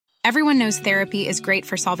Everyone knows therapy is great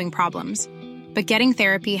for solving problems, but getting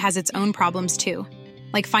therapy has its own problems too,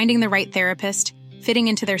 like finding the right therapist, fitting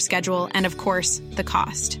into their schedule, and of course, the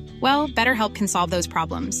cost. Well, BetterHelp can solve those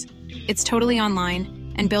problems. It's totally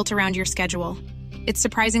online and built around your schedule. It's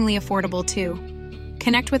surprisingly affordable too.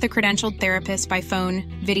 Connect with a credentialed therapist by phone,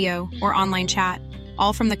 video, or online chat,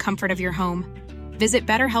 all from the comfort of your home. Visit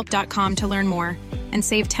BetterHelp.com to learn more and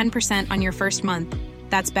save 10% on your first month.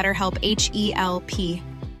 That's BetterHelp, H-E-L-P.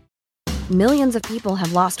 Millions of people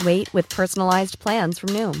have lost weight with personalized plans from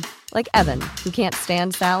Noom. Like Evan, who can't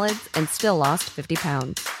stand salads and still lost 50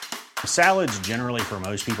 pounds. Salads generally for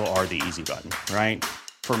most people are the easy button, right?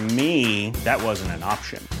 For me, that wasn't an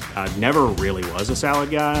option. I never really was a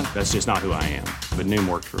salad guy. That's just not who I am. But Noom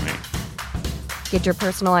worked for me. Get your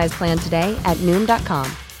personalized plan today at Noom.com.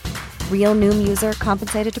 Real Noom user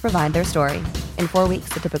compensated to provide their story. In 4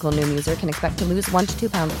 weeks, the typical Noom user can expect to lose 1 to 2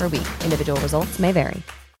 pounds per week. Individual results may vary.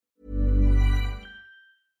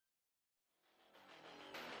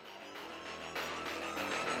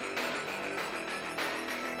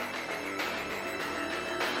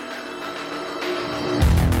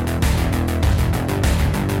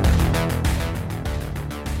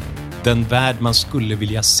 Den värld man skulle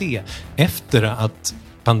vilja se efter att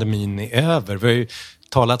pandemin är över. Vi har ju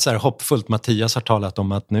talat så här hoppfullt. Mattias har talat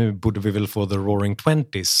om att nu borde vi väl få the roaring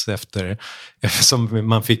 20s som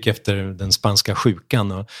man fick efter den spanska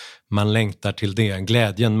sjukan, och man längtar till det,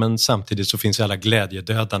 glädjen, men samtidigt så finns ju alla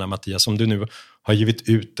glädjedödarna, Mattias, som du nu har givit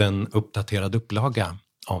ut en uppdaterad upplaga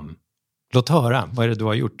om. Låt höra, vad är det du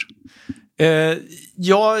har gjort?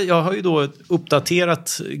 Ja, jag har ju då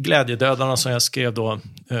uppdaterat Glädjedödarna som jag skrev då,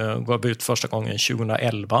 gav ut första gången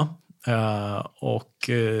 2011.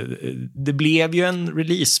 Det blev ju en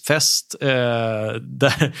releasefest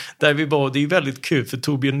där vi var, det är ju väldigt kul för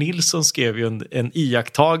Torbjörn Nilsson skrev ju en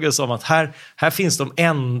iakttagelse om att här finns de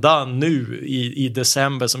enda nu i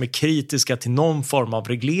december som är kritiska till någon form av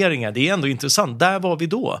regleringar. Det är ändå intressant, där var vi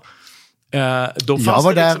då. Då fanns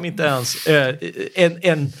det liksom inte ens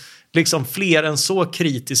liksom fler än så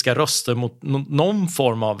kritiska röster mot någon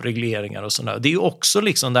form av regleringar och sådär. Det är ju också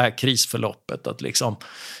liksom det här krisförloppet att liksom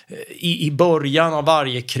i början av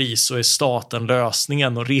varje kris så är staten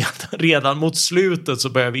lösningen, och redan mot slutet så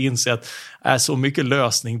börjar vi inse att så mycket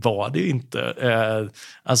lösning var det ju inte.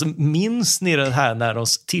 Alltså minns ni det här när de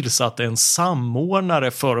tillsatte en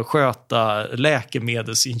samordnare för att sköta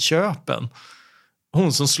läkemedelsinköpen?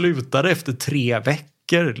 Hon som slutade efter 3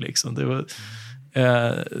 veckor liksom. Det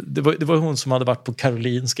var hon som hade varit på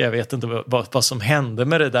Karolinska. Jag vet inte vad som hände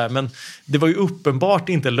med det där, men det var ju uppenbart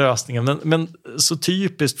inte lösningen, men så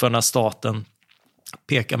typiskt för när staten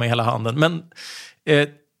pekar med hela handen. Men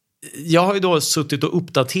jag har ju då suttit och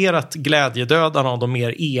uppdaterat Glädjedödarna och de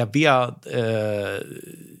mer eviga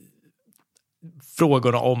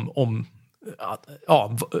frågorna om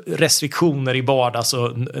restriktioner i vardags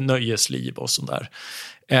och nöjesliv och sånt där.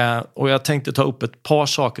 Och jag tänkte ta upp ett par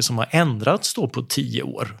saker som har ändrats då på 10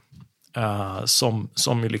 år.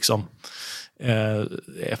 Som ju liksom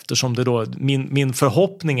eftersom det då min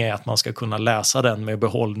förhoppning är att man ska kunna läsa den med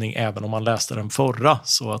behållning även om man läste den förra,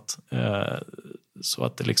 så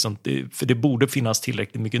att det liksom, för det borde finnas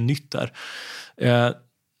tillräckligt mycket nytt där.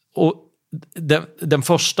 Och den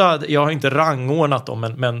första, jag har inte rangordnat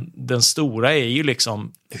dem, men den stora är ju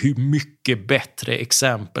liksom hur mycket bättre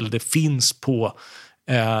exempel det finns på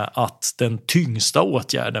att den tyngsta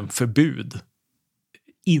åtgärden, förbud,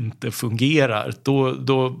 inte fungerar.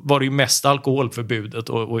 Då var det ju mest alkoholförbudet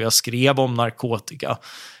och jag skrev om narkotika.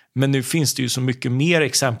 Men nu finns det ju så mycket mer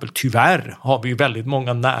exempel. Tyvärr har vi ju väldigt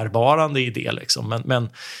många närvarande i det liksom. Men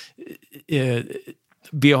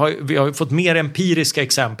vi har ju fått mer empiriska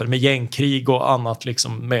exempel med gängkrig och annat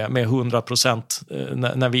liksom med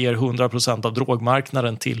 100%, när vi ger 100% av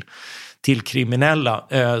drogmarknaden till kriminella.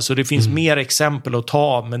 Så det finns mer exempel att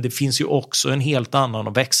ta, men det finns ju också en helt annan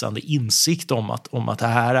och växande insikt om att det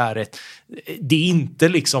här är det är inte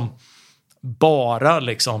liksom bara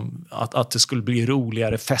liksom att det skulle bli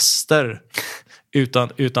roligare fester,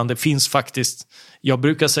 utan det finns faktiskt, jag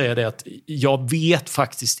brukar säga det, att jag vet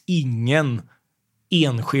faktiskt ingen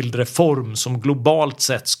enskild reform som globalt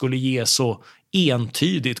sett skulle ge så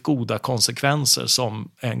entydigt goda konsekvenser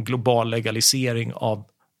som en global legalisering av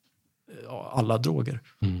alla droger.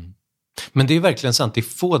 Mm. Men det är verkligen sant, det är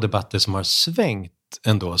få debatter som har svängt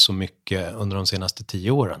ändå så mycket under de senaste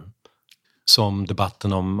 10 åren som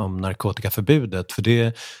debatten om narkotikaförbudet. För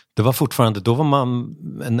det var fortfarande, då var man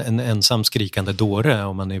en ensam skrikande dåre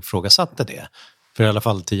om man ifrågasatte det. För i alla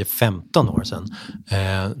fall 10-15 år sedan.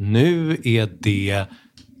 Nu är det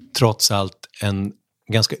trots allt en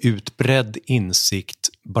ganska utbredd insikt,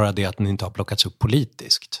 bara det att den inte har plockats upp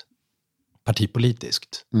politiskt.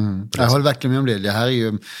 partipolitiskt. Jag håller verkligen med om det. Det här är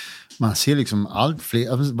ju, man ser liksom allt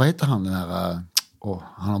fler, vad heter han den här,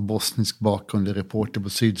 han har bosnisk bakgrund, är reporter på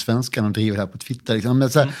Sydsvenskan och driver det här på Twitter. Liksom. Men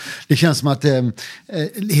så här, det känns som att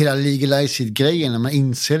hela legalized-grejen, när man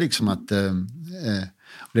inser liksom att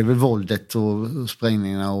det är väl våldet och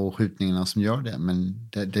sprängningarna och skjutningarna som gör det. Men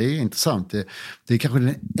det är intressant. Det är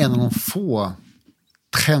kanske en av de få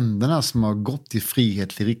trenderna som har gått i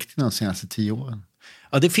frihetlig riktning de senaste 10 åren.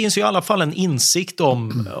 Ja, det finns ju i alla fall en insikt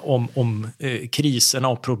om kriserna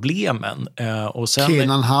och problemen. Och sen,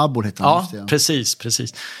 Kenan Harbour heter han. Ja, precis.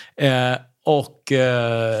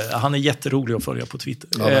 Han är jätterolig att följa på Twitter.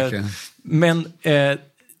 Ja, men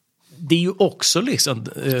det är ju också liksom,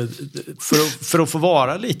 för att få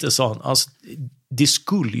vara lite sån, alltså, det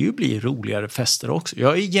skulle ju bli roligare fester också.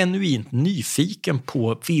 Jag är genuint nyfiken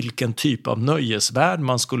på vilken typ av nöjesvärld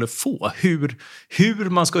man skulle få. Hur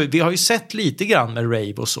man ska, vi har ju sett lite grann med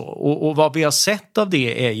rave och så. Och vad vi har sett av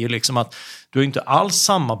det är ju liksom att du har inte alls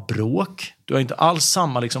samma bråk. Du har inte alls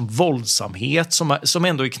samma liksom våldsamhet som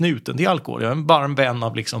ändå är knuten till alkohol. Jag är bara en vän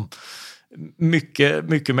av liksom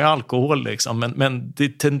mycket med alkohol liksom. Men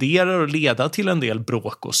det tenderar att leda till en del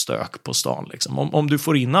bråk och stök på stan liksom. Om du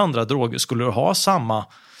får in andra droger skulle du ha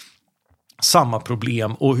samma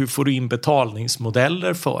problem, och hur får du in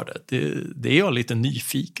betalningsmodeller för det är jag lite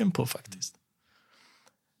nyfiken på faktiskt.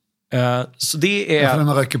 Så det är... När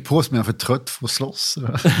man röker på sig, man är för trött för att slåss.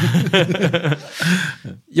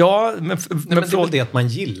 Ja, men det är väl det att man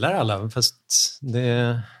gillar alla, fast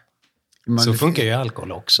det... Så funkar ju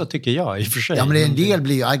alkohol också, tycker jag, i och för sig. Ja, men en del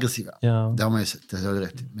blir ju aggressiva. Ja. Det har man ju sett, det har du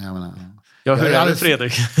rätt i. Jag hör det,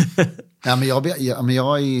 Fredrik. Ja, men jag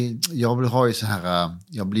har ju så här,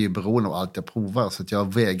 jag blir ju beroende av allt jag provar, så att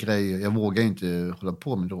jag vågar inte hålla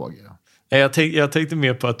på med droger. Jag tänkte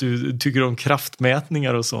mer på att du tycker om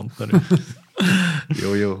kraftmätningar och sånt. När du...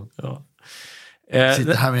 Jo. Ja.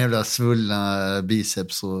 Sitter här med jävla svullna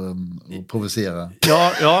biceps och provocera.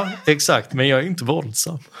 Ja, exakt. Men jag är inte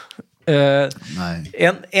våldsam. Nej.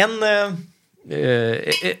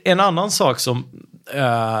 En annan sak som det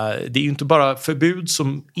är ju inte bara förbud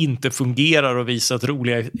som inte fungerar och visat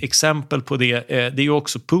roliga exempel på det. Det är ju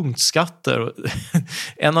också punktskatter.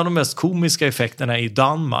 En av de mest komiska effekterna är i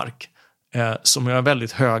Danmark, som har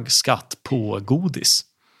väldigt hög skatt på godis.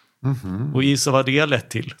 Mm-hmm. Och gissa vad det har lett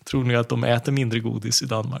till. Tror ni att de äter mindre godis i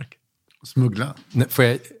Danmark? Smuggla?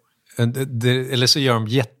 Eller så gör de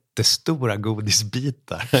jättestora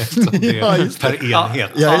godisbitar per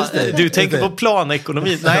enhet. Ja, just det. Du tänker på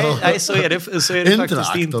planekonomi. Nej, så är det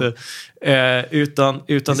faktiskt inte.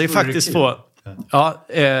 Utan det är faktiskt på... Ja,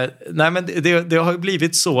 nej, men det har ju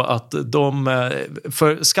blivit så att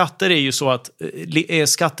för skatter är ju så att är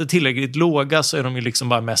skatter tillräckligt låga så är de ju liksom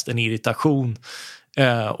bara mest en irritation.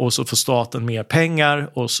 Och så får staten mer pengar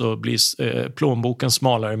och så blir plånboken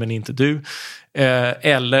smalare men inte du.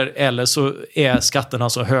 Eller så är skatterna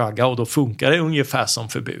så höga och då funkar det ungefär som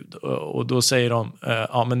förbud. Och då säger de,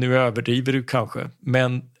 ja men nu överdriver du kanske.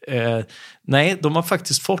 Men nej, de har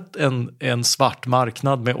faktiskt fått en svart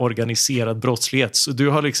marknad med organiserad brottslighet. Så du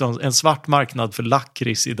har liksom en svart marknad för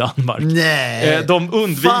lakrits i Danmark. Nej,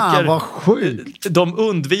 fan vad sjukt. De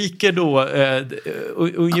undviker då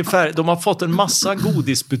ungefär, de har fått en massa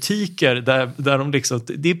godisbutiker där de liksom,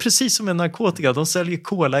 det är precis som en narkotika, de säljer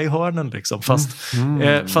cola i hörnen liksom,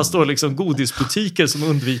 fast då liksom godisbutiker som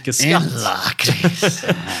undviker skatt.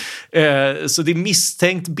 Så det är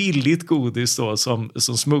misstänkt billigt godis då som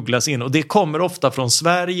smugglas in, och det kommer ofta från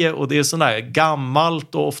Sverige och det är sån här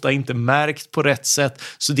gammalt och ofta inte märkt på rätt sätt,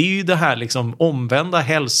 så det är ju det här liksom omvända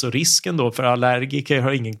hälsorisken då, för allergiker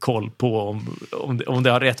har ingen koll på om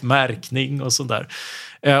det har rätt märkning och sådär.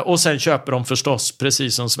 Och sen köper de förstås,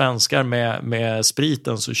 precis som svenskar med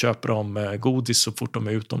spriten, så köper de godis så fort de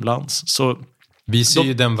är utomlands. Så vi ser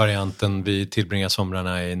ju den varianten, vi tillbringar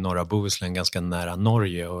somrarna i norra Bohuslän ganska nära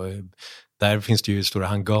Norge, och där finns det ju stora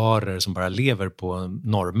hangarer som bara lever på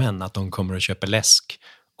norrmän, att de kommer och köper läsk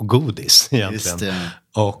och godis egentligen.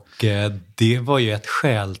 Och det var ju ett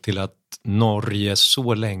skäl till att Norge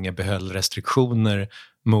så länge behöll restriktioner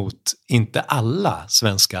mot inte alla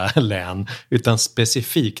svenska län, utan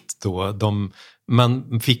specifikt då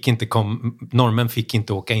norrmän fick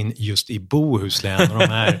inte åka in just i Bohuslän och de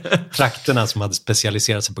här trakterna som hade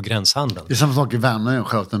specialiserat sig på gränshandeln. Det är samma sak i Värmland och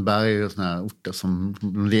Charlottenberg och såna här orter som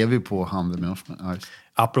de lever ju på handel med.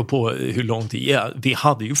 Apropå hur långt det är, vi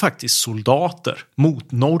hade ju faktiskt soldater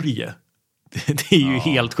mot Norge. Det är ju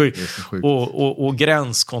helt sjukt. Och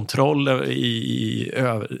gränskontroller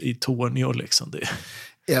i Tornio liksom.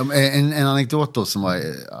 En anekdot då som var,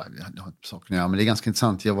 men det är ganska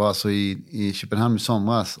intressant. Jag var alltså i Köpenhamn i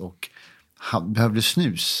somras och behövde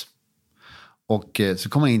snus. Och så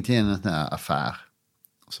kommer han in till en sån här affär.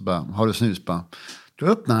 Och så bara, har du snus? Bara, då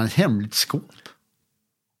öppnar han ett hemligt skåp.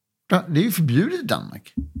 Det är ju förbjudet i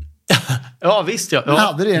Danmark. Ja, visst ja. Han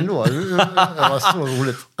hade det ändå. Det var så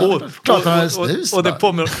roligt. Klart han hade snus. Och det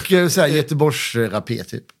påminner... Så här Göteborgs-rapé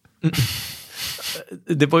typ.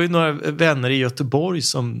 Det var ju några vänner i Göteborg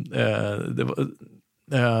som...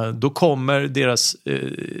 då kommer deras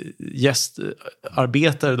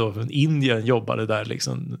gästarbetare då från Indien, jobbade där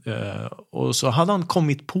liksom, och så hade han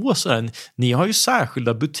kommit på så här: ni har ju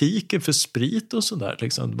särskilda butiker för sprit och sådär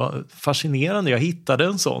liksom. Det var fascinerande, jag hittade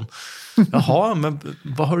en sån. Jaha, men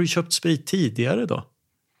vad har du köpt sprit tidigare då?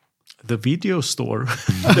 The Video Store.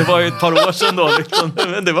 Det var ju ett par år sedan då. Liksom.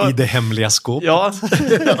 Men det var... I det hemliga skåpet. Ja.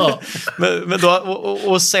 men då,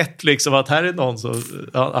 och sett liksom att här är någon så...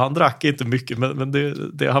 Han drack inte mycket, men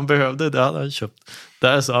det han behövde, det hade han köpt.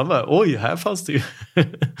 Där så han bara, oj, här fanns det ju. Jag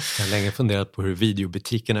har länge funderat på hur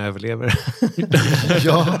videobutikerna överlever.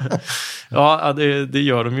 Ja, det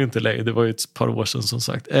gör de ju inte längre. Det var ju ett par år sedan som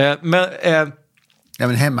sagt. Ja,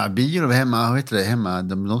 men hemmabion och hemma,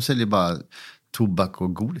 de säljer bara tobak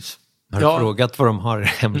och godis. Har du frågat vad de har i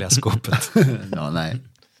hemliga skåpet? Ja, nej.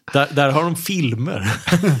 Där har de filmer.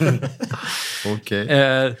 Okej.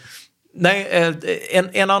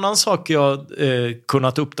 En annan sak jag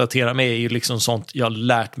kunnat uppdatera mig är ju liksom sånt jag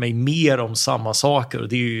lärt mig mer om samma saker. Och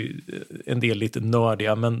det är ju en del lite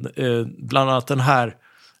nördiga, men bland annat den här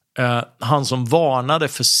han som varnade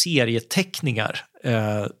för serieteckningar.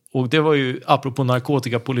 Och det var ju, apropå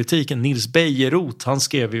narkotikapolitiken, Nils Bejerot, han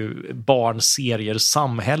skrev ju barnserier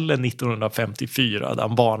Samhälle 1954, där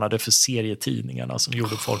han varnade för serietidningarna som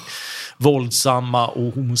gjorde folk våldsamma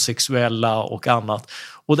och homosexuella och annat.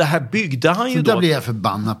 Och det här byggde han ju så då... där blir jag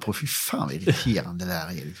förbannad på, fy fan vad irriterande det här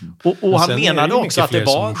är. Liksom. Och han menade också att det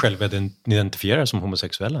var... som själva identifierar som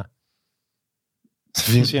homosexuella.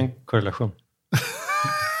 Det finns ju en korrelation.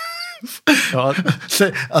 Ja.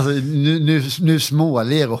 Alltså nu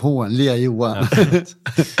småler och hånler Johan.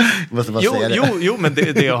 Jo, men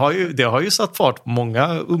det har ju satt fart på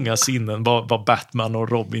många unga sinnen vad Batman och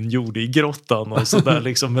Robin gjorde i grottan och sådär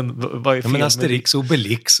liksom. Men vad är fel men Asterix och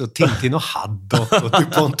Obelix och Tintin och Haddock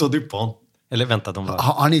och Dupont. Eller vänta, de var...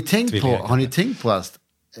 Har ni tänkt på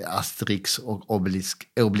Asterix och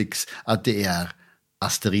Obelix att det är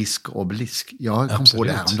Asterisk och Obelisk? Jag kom på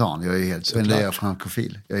det här om dagen. Jag är helt, men det är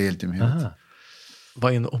frankofil. Jag är helt i huvudet.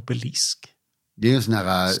 Vad är en obelisk? Det är en sån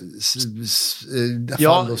här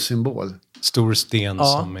fallossymbol. Stor sten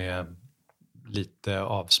som är lite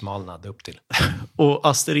avsmalnad upp till. Och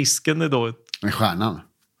asterisken är då... Med stjärnan.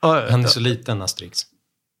 Han är så liten, Asterix.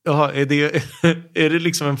 Jaha, är det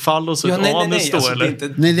liksom en fallos och ett anus då? Alltså,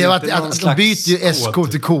 eller? Nej, det var att de byter ju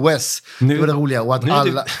SK till KS. Det var det roliga. Och att nu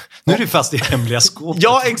är du fast i hemliga skåpet.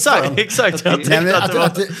 Ja, exakt.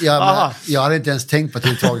 Jag hade inte ens tänkt på att det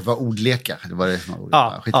överhuvudtaget var ordlekar. Det var det som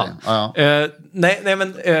var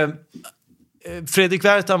Fredrik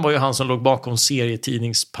Wertham var ju han som låg bakom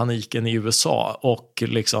serietidningspaniken i USA och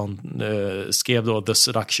liksom skrev då The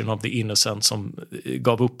Seduction of the Innocent, som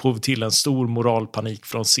gav upphov till en stor moralpanik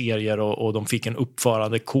från serier och de fick en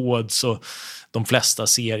uppförande kod, så de flesta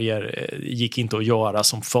serier gick inte att göra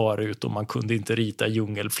som förut och man kunde inte rita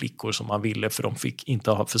djungelflickor som man ville för de fick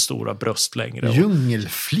inte ha för stora bröst längre.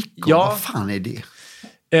 Djungelflickor? Ja, vad fan är det?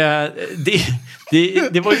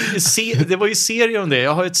 Det var ju serier om det.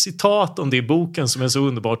 Jag har ett citat om det i boken som är så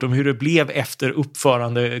underbart, om hur det blev efter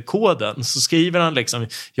uppförandekoden. Så skriver han liksom: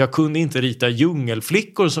 jag kunde inte rita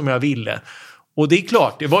djungelflickor som jag ville. Och det är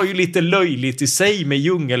klart, det var ju lite löjligt i sig med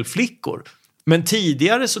djungelflickor. Men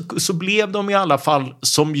tidigare så blev de i alla fall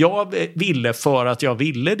som jag ville för att jag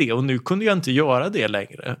ville det. Och nu kunde jag inte göra det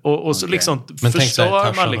längre. Och så liksom men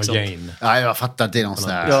förstör man liksom. Ja, jag fattar att det är någon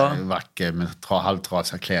sån här vacker med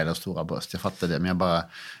halvtrasiga kläder och stora bröst. Jag fattar det, men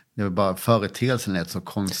det var bara företeelsen är så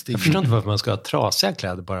konstig. Jag förstår inte varför man ska ha trasiga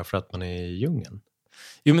kläder bara för att man är i djungeln.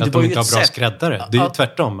 Jo, men att det var de ju inte har bra skräddare. Det är ju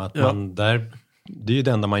tvärtom. Att man där, det är ju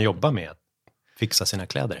det enda man jobbar med. Att fixa sina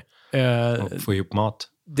kläder. Och få ihop mat.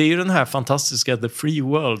 Det är ju den här fantastiska The Free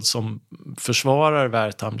World som försvarar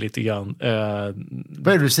Wertham lite grann.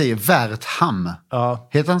 Vad är det du säger? Wertham? Ja.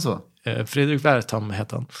 Heter han så? Fredrik Wertham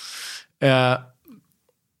heter han.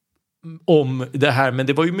 Om det här, men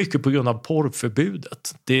det var ju mycket på grund av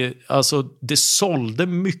porrförbudet. Det sålde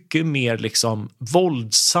mycket mer liksom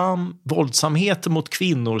våldsamheter mot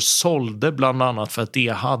kvinnor sålde bland annat för att det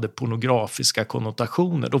hade pornografiska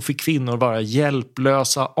konnotationer. Då fick kvinnor vara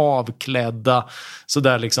hjälplösa, avklädda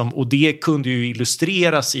sådär liksom, och det kunde ju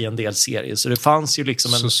illustreras i en del serier. Så det fanns ju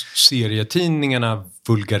liksom så serietidningarna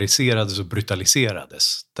vulgariserades och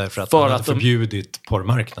brutaliserades därför att man hade förbjudit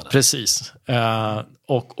porrmarknaden. Precis.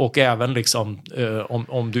 Och även liksom,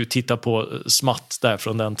 om du tittar på smatt där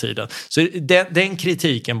från den tiden. Så den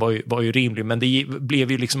kritiken var ju rimlig, men det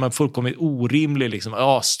blev ju liksom en fullkomligt orimlig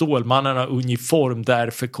liksom, Stålmannen har uniform,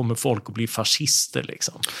 därför kommer folk att bli fascister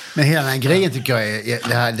liksom. Men hela den här grejen tycker jag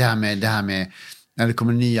är det här med när det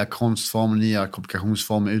kommer nya konstformer, nya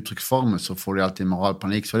kommunikationsformer, uttrycksformer, så får du alltid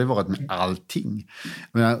moralpanik. Så har det varit med allting.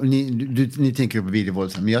 Ni tänker på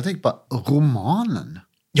videovåld, men jag tänker på romanen.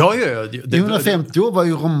 Ja. I 150 år var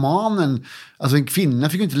ju romanen, alltså en kvinna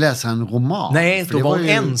fick ju inte läsa en roman. Nej, då var hon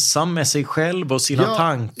ensam med sig själv och sina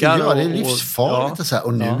tankar. Ja, det är livsfarligt och så här.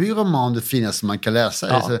 Och nu är ju roman det finaste man kan läsa.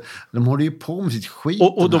 Ja. Alltså, de håller ju på med sitt skit.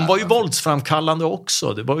 Och de var ju våldsframkallande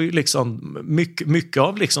också. Det var ju liksom mycket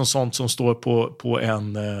av liksom sånt som står på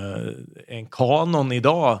en kanon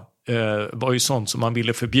idag. Var ju sånt som man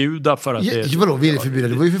ville förbjuda för att vadå ville förbjuda?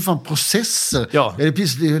 Det var ju för fan processer. Ja.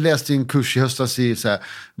 Jag läste en kurs i höstas i så här,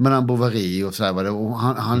 Madame Bovary och så här, och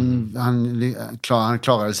han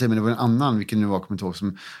klarade sig, men det var en annan, vilken nu var, kommer inte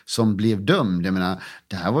ihåg, som blev dömd. Jag menar,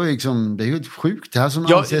 det här var ju liksom, det är ju helt sjukt. Det här som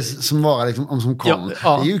anses som vara liksom, som kanon. Det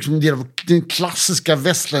är ju liksom en del av den klassiska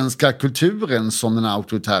västländska kulturen som den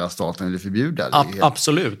auktoritära staten ville förbjuda.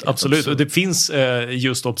 Absolut. Och det finns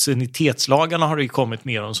just obscenitetslagarna har det ju kommit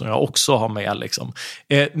mer om, som jag också har med liksom.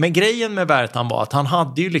 Men grejen med Wertham var att han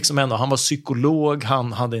hade ju liksom ändå, han var psykolog,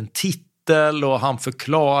 han hade en titel och han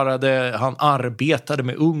förklarade, han arbetade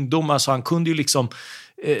med ungdomar, så han kunde ju liksom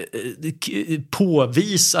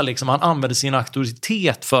påvisa liksom, han använde sin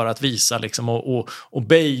auktoritet för att visa liksom, och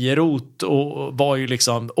Bejerot och var ju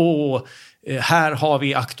liksom, här har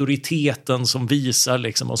vi auktoriteten som visar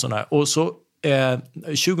liksom, och sådär. Och så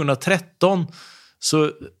 2013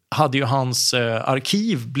 så hade ju hans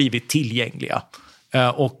arkiv blivit tillgängliga,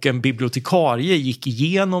 och en bibliotekarie gick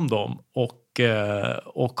igenom dem och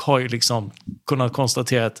har ju liksom kunnat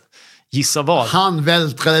konstatera att, gissa vad? Han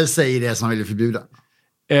vältrade sig i det som han ville förbjuda.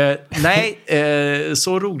 Nej,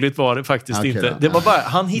 så roligt var det faktiskt inte. Det var bara,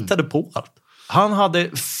 han hittade på allt. Han hade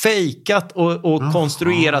fejkat och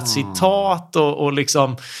konstruerat citat och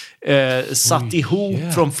liksom satt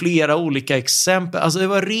ihop från flera olika exempel. Alltså det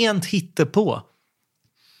var rent hittepå.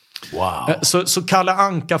 Wow. Så Kalle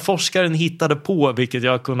Anka-forskaren hittade på, vilket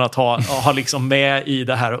jag kunnat ha liksom med i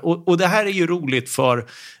det här. Och det här är ju roligt för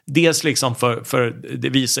dels liksom för det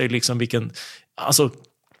visar ju liksom vilken, alltså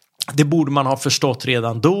det borde man ha förstått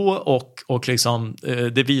redan då, och liksom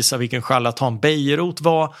det visar vilken charlatan Bejerot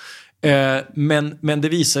var. Men det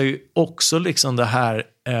visar ju också liksom det här,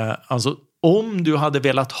 alltså om du hade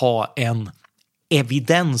velat ha en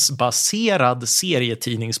evidensbaserad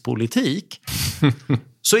serietidningspolitik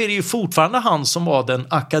så är det ju fortfarande han som var den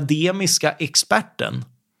akademiska experten.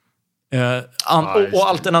 Och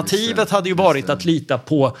alternativet hade ju varit att lita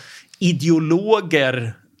på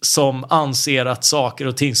ideologer som anser att saker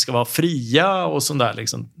och ting ska vara fria och sånt där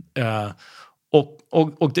liksom.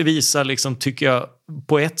 Och det visar liksom, tycker jag,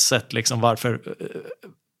 på ett sätt liksom varför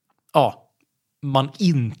man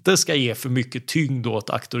inte ska ge för mycket tyngd åt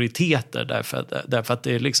auktoriteter, därför att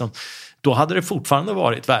det är liksom, då hade det fortfarande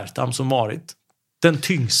varit Wertham som varit den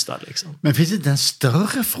tyngsta liksom. Men finns det inte en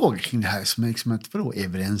större fråga kring det här som är liksom att, vadå,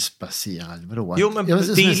 evidensbaserad? Vadå? Jo, men det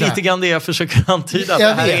är lite grann det jag försöker antyda, att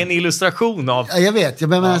det här är en illustration av... Ja, jag vet, jag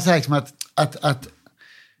menar så här liksom att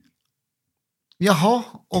jaha,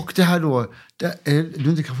 och det här då, du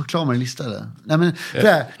inte kan förklara mig en lista eller? Nej, men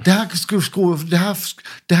det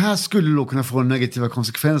här skulle då kunna få negativa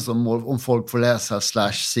konsekvenser om folk får läsa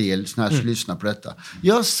 /se lyssna på detta.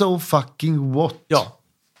 You're so fucking what? Ja.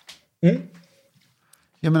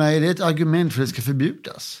 Jag menar, är det ett argument för att det ska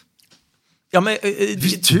förbjudas? Ja, men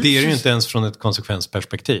det är ju inte ens från ett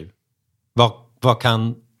konsekvensperspektiv. Vad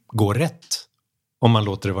kan gå rätt om man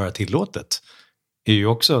låter det vara tillåtet? Är ju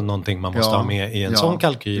också någonting man måste ha med i en sån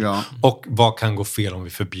kalkyl. Ja. Och vad kan gå fel om vi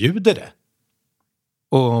förbjuder det?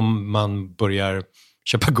 Och om man börjar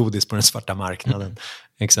köpa godis på den svarta marknaden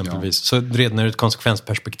exempelvis. Så redan ur ett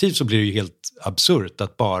konsekvensperspektiv så blir det ju helt absurt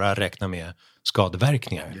att bara räkna med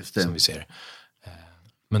skadeverkningar som vi ser.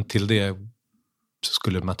 Men till det så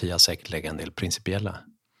skulle Mattias säkert lägga en del principiella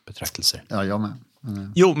betraktelser. Ja, jag med.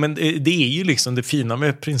 Jo, men det är ju liksom det fina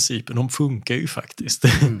med principen, de funkar ju faktiskt.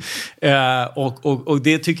 Och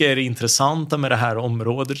det tycker jag är det intressanta med det här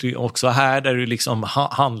området också här, där det liksom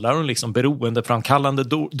handlar om liksom beroendeframkallande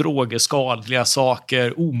droger, skadliga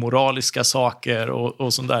saker, omoraliska saker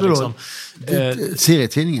och sånt där liksom.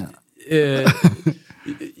 Serietidningar?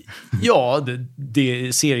 Ja,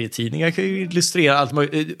 det serietidningar kan ju illustrera allt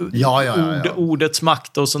ordets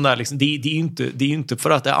makt och sånt där liksom. Det är ju inte för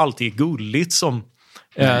att det alltid är gulligt som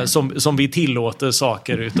som vi tillåter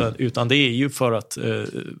saker, utan det är ju för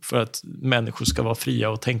att människor ska vara fria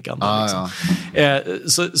och tänkande. Liksom.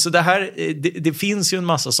 Så det här, det finns ju en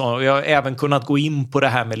massa sådana. Jag har även kunnat gå in på det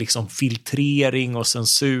här med liksom filtrering och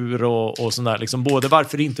censur och sådär. Liksom både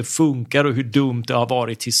varför det inte funkar och hur dumt det har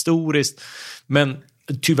varit historiskt. Men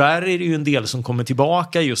tyvärr är det ju en del som kommer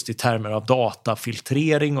tillbaka just i termer av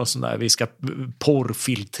datafiltrering och sådär. Vi ska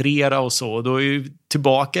porrfiltrera och så. Då är ju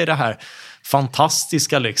tillbaka i det här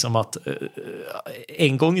fantastiska liksom att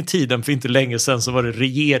en gång i tiden, för inte länge sedan, så var det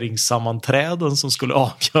regeringssammanträden som skulle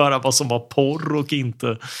avgöra vad som var porr och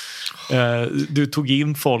inte. Du tog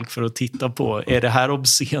in folk för att titta på, är det här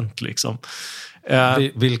obscent liksom?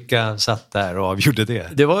 Vilka satt där och avgjorde det?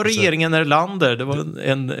 Det var regeringen Erlander. Det var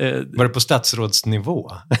var det på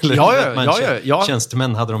statsrådsnivå? Eller ja.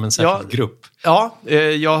 Tjänstemän, hade de en särskild grupp? Ja,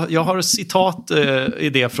 jag har citat i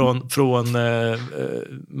det från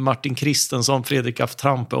Martin Kristensson, Fredrik af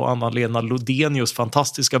Trampe och Anna-Lena Lodenius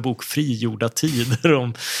fantastiska bok Frigjorda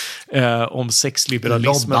tider om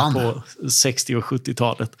sexliberalismen på 60- och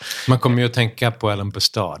 70-talet. Man kommer ju att tänka på Ellen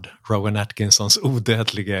Bustard, Rowan Atkinsons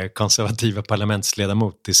odödliga konservativa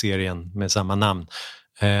parlamentsledamot i serien med samma namn.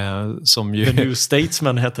 Som ju... The New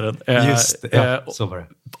Statesman heter den. Just det, så var det.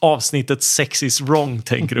 Avsnittet Sex is wrong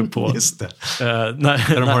tänker du på. Just det.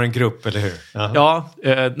 När de har en grupp, eller hur?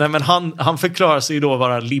 Nej, men han förklarar sig då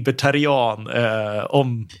vara libertarian.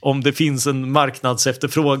 Om det finns en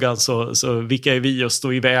marknadsefterfrågan så vilka är vi att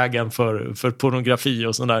stå i vägen för pornografi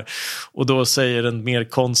och sådär. Och då säger den mer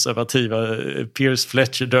konservativa Piers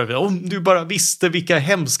Fletcher, om du bara visste vilka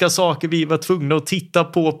hemska saker vi var tvungna att titta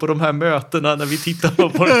på de här mötena när vi tittade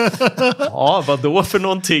på det. Ja, vad då för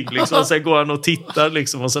någonting liksom. Och sen går han och tittar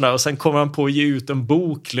liksom och sådär. Och sen kommer han på att ge ut en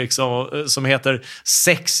bok liksom, som heter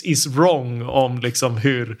Sex is wrong, om liksom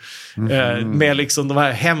hur med liksom de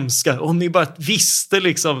här hemska, om ni bara visste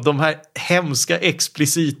liksom de här hemska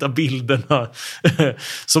explicita bilderna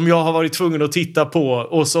som jag har varit tvungen att titta på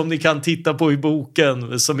och som ni kan titta på i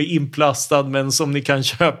boken, som är inplastad men som ni kan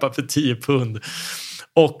köpa för 10 pund.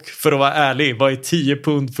 Och för att vara ärlig, vad är 10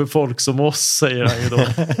 pund för folk som oss, säger han ju då.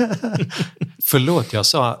 Förlåt, jag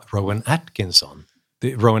sa Rowan Atkinson.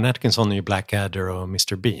 Rowan Atkinson är ju Blackadder och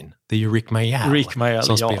Mr. Bean. Det är ju Rick Mayall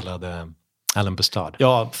som spelade Alan Bustard.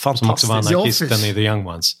 Ja, fantastiskt. Som också var anarkisten i The Young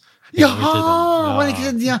Ones. Jaha,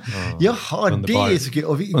 underbar. Det är så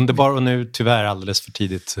kul. Underbar och nu tyvärr alldeles för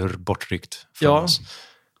tidigt bortryckt från oss.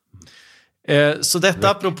 Så detta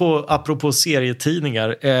apropå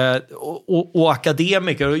serietidningar och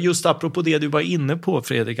akademiker, och just apropå det du var inne på,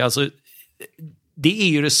 Fredrik, alltså det är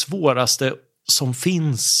ju det svåraste som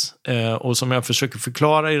finns och som jag försöker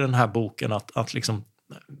förklara i den här boken, att liksom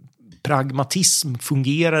pragmatism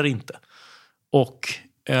fungerar inte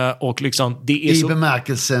och liksom det är i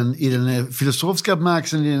bemärkelsen, i den filosofiska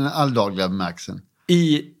bemärkelsen, i den alldagliga bemärkelsen,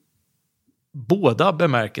 i båda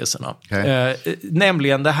bemärkelserna.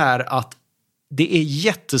 Nämligen det här att det är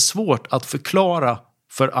jättesvårt att förklara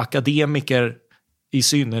för akademiker i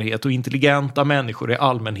synnerhet och intelligenta människor i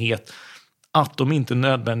allmänhet att de inte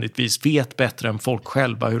nödvändigtvis vet bättre än folk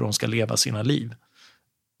själva hur de ska leva sina liv.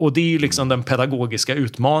 Och det är ju liksom den pedagogiska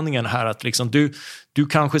utmaningen här, att liksom du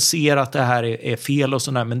kanske ser att det här är fel och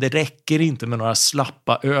sådär, men det räcker inte med några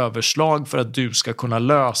slappa överslag för att du ska kunna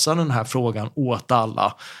lösa den här frågan åt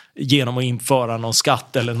alla genom att införa någon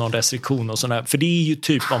skatt eller någon restriktion och sådär. För det är ju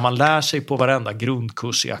typ vad man lär sig på varenda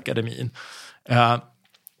grundkurs i akademin.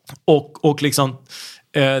 Och liksom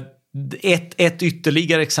ett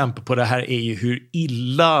ytterligare exempel på det här är ju hur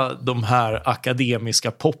illa de här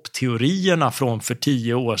akademiska popteorierna från för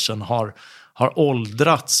 10 år sedan har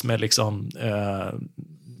åldrats med liksom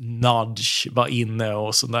nudge var inne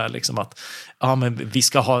och sådär, liksom att men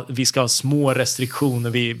vi ska ha små restriktioner,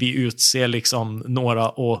 vi utser liksom några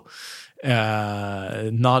och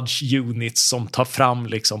nudge units som tar fram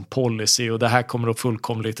liksom policy, och det här kommer att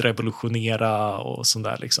fullkomligt revolutionera och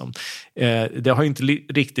sådär liksom. Det har ju inte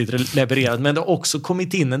riktigt levererat, men det har också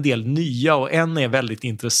kommit in en del nya, och en är väldigt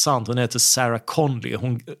intressant. Hon heter Sarah Conley.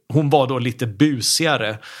 Hon var då lite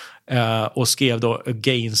busigare och skrev då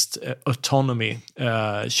Against Autonomy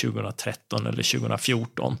 2013 eller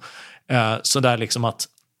 2014. Så där liksom att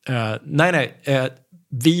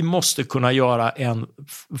vi måste kunna göra en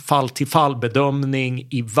fall-till-fall-bedömning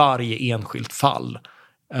i varje enskilt fall.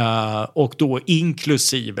 Och då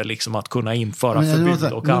inklusive liksom att kunna införa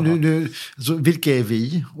förbud och annat. Så vilka är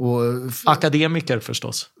vi? Akademiker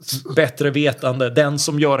förstås. Bättre vetande. Den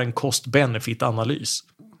som gör en cost-benefit-analys.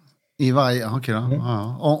 I varje, okej då.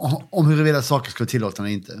 Ja. Om huruvida saker ska tillåta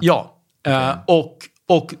eller inte. Ja,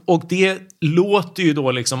 och det låter ju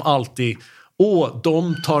då liksom alltid Och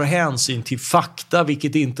de tar hänsyn till fakta,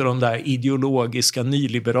 vilket inte de där ideologiska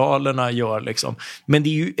nyliberalerna gör. Liksom. Men det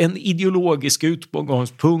är ju en ideologisk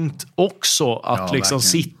utgångspunkt också att liksom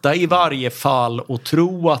sitta i varje fall och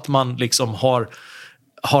tro att man liksom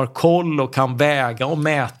har koll och kan väga och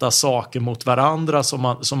mäta saker mot varandra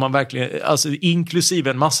som man verkligen, alltså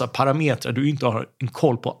inklusive en massa parametrar du inte har en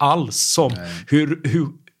koll på alls, som hur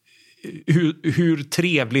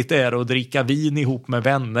trevligt det är att dricka vin ihop med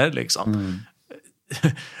vänner liksom.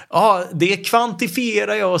 Ja, det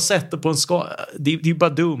kvantifierar jag och sätter på en skala. Det är bara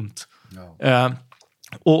dumt.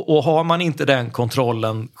 Och har man inte den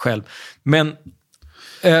kontrollen själv. Men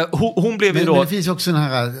hon blev ju då... Men det finns också den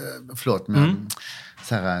här, förlåt, men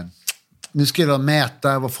så här, nu ska jag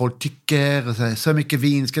mäta vad folk tycker och så mycket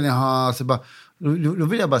vin ska ni ha, så bara, då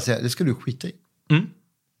vill jag bara säga, det ska du skita i.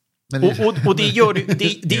 Och det gör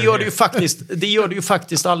du ju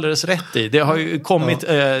faktiskt alldeles rätt i. Det har ju kommit,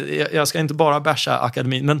 jag ska inte bara basha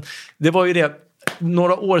akademin, men det var ju det,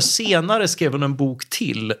 några år senare skrev hon en bok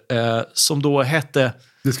till som då hette...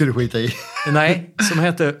 Det ska du skita i. Nej, som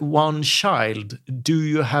hette One Child, Do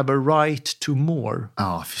You Have a Right to More?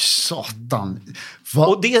 Ja, för satan.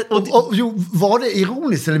 Var det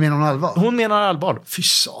ironiskt eller menar hon allvar? Hon menar allvar. För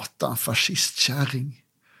satan, fascistkärring.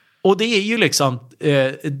 Och det är ju liksom,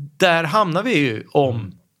 där hamnar vi ju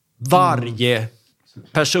om varje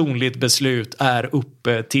personligt beslut är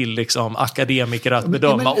uppe till liksom akademiker att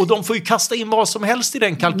bedöma. Och de får ju kasta in vad som helst i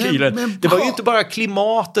den kalkylen. Det var ju inte bara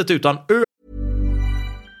klimatet utan...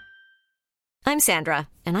 I'm Sandra,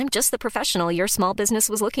 and I'm just the professional your small business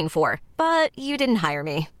was looking for. But you didn't hire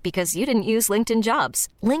me because you didn't use LinkedIn Jobs.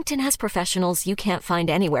 LinkedIn has professionals you can't find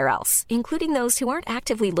anywhere else, including those who aren't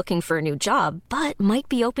actively looking for a new job, but might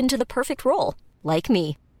be open to the perfect role, like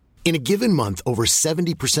me. In a given month, over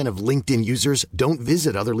 70% of LinkedIn users don't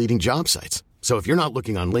visit other leading job sites. So if you're not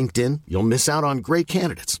looking on LinkedIn, you'll miss out on great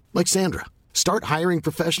candidates, like Sandra. Start hiring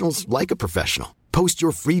professionals like a professional. Post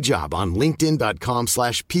your free job on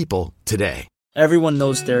linkedin.com/people today. Everyone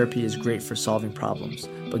knows therapy is great for solving problems,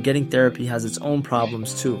 but getting therapy has its own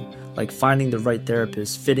problems too, like finding the right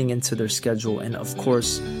therapist, fitting into their schedule, and of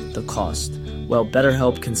course, the cost. Well,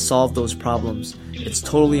 BetterHelp can solve those problems. It's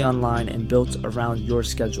totally online and built around your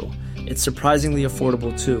schedule. It's surprisingly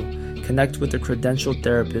affordable too. Connect with a credentialed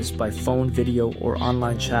therapist by phone, video, or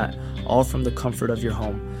online chat, all from the comfort of your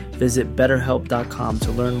home. Visit BetterHelp.com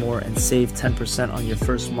to learn more and save 10% on your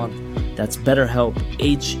first month. That's BetterHelp,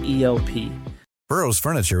 H-E-L-P. Burrow's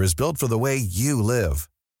furniture is built for the way you live.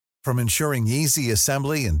 From ensuring easy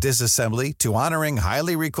assembly and disassembly to honoring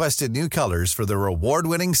highly requested new colors for their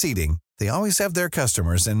award-winning seating, they always have their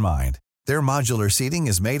customers in mind. Their modular seating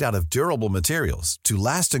is made out of durable materials to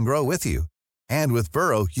last and grow with you. And with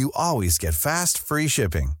Burrow, you always get fast, free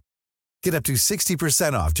shipping. Get up to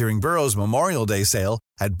 60% off during Burrow's Memorial Day sale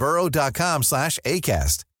at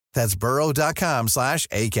burrow.com/ACAST. That's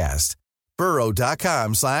burrow.com/ACAST.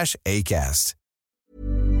 burrow.com/ACAST.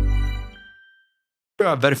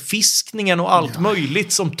 Överfiskningen och allt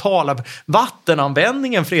möjligt som talar...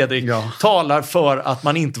 Vattenanvändningen, Fredrik, talar för att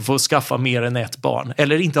man inte får skaffa mer än ett barn.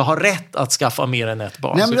 Eller inte har rätt att skaffa mer än ett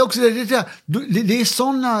barn. Nej, men också det är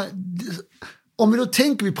sådana... Om vi då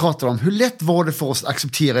tänker, vi pratar om hur lätt var det för oss att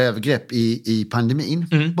acceptera övergrepp i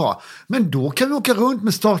pandemin. Bra. Men då kan vi åka runt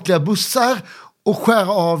med statliga bussar och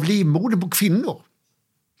skära av livmodern på kvinnor.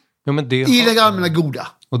 Ja, men i det allmänna goda.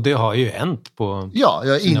 Och det har ju hänt på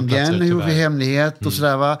Indien gjorde vi hemlighet och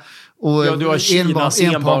sådär, va. Och du har Kinas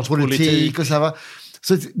enbarnspolitik och sådär, va.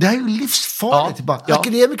 Så det här är ju livsfarligt.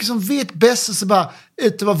 Akademiker som vet bäst och så bara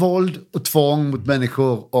utöva våld och tvång mot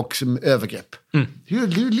människor och som övergrepp. Det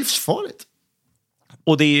är ju livsfarligt.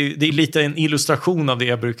 Och det är lite en illustration av det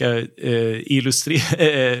jag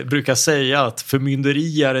brukar säga, att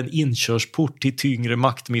förmynderi är en inkörsport till tyngre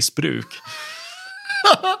maktmissbruk.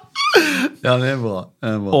 Ja, det är bra.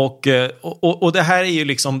 Och det här är ju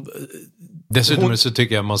liksom... Dessutom så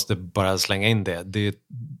tycker jag måste bara slänga in det. Det är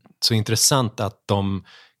så intressant att de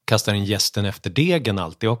kastar in gästen efter degen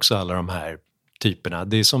alltid också, alla de här typerna.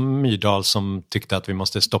 Det är som Myrdal som tyckte att vi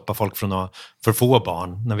måste stoppa folk från att ha för få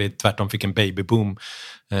barn, när vi tvärtom fick en babyboom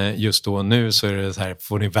just då. Nu så är det så här,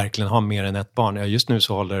 får ni verkligen ha mer än ett barn? Ja, just nu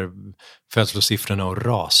så håller födslosiffrorna att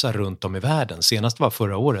rasa runt om i världen. Senast var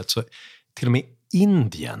förra året, så till och med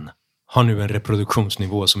Indien har nu en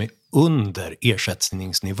reproduktionsnivå som är under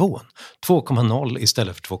ersättningsnivån. 2,0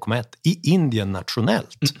 istället för 2,1 i Indien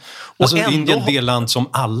nationellt. Alltså Indien, det land som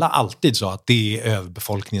alla alltid sa att det är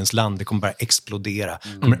överbefolkningens land, det kommer bara explodera,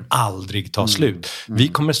 kommer aldrig ta slut. Vi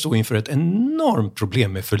kommer stå inför ett enormt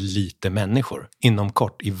problem med för lite människor inom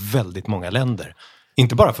kort i väldigt många länder.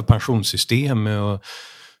 Inte bara för pensionssystem och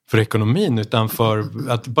för ekonomin utan för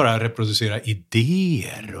att bara reproducera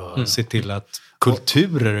idéer och se till att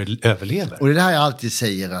kulturer överlever. Och det är det här jag alltid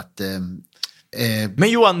säger att...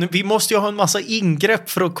 Men Johan, vi måste ju ha en massa ingrepp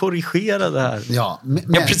för att korrigera det här. Ja,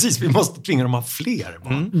 ja precis, vi måste tvinga dem att ha fler.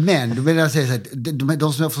 Men då vill jag säga så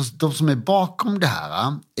här, de som är bakom det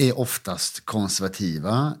här är oftast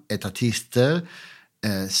konservativa, etatister,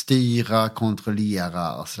 styra,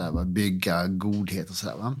 kontrollera och sådär, bygga godhet och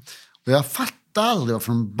sådär. Och jag fattar aldrig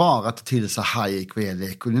varför de bara tar till sig Hayek vad gäller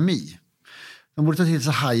ekonomi. De borde ta till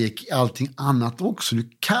sig Hayek i allting annat också. Du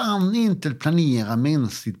kan inte planera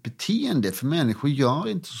mänskligt beteende, för människor gör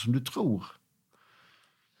inte som du tror.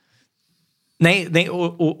 Nej,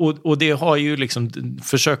 och det har ju liksom,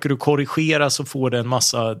 försöker du korrigera så får det en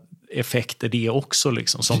massa effekter det också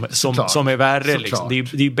liksom, som är värre. Liksom.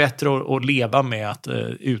 Det är bättre att leva med att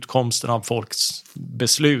utkomsten av folks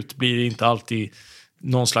beslut blir inte alltid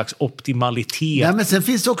någon slags optimalitet. Ja, men sen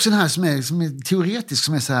finns det också den här som är teoretisk,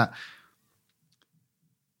 som är så här: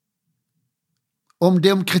 om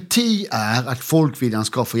demokrati är att folkviljan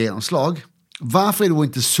ska få genomslag, varför är då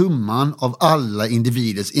inte summan av alla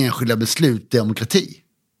individers enskilda beslut demokrati?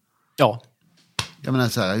 Ja. Jag menar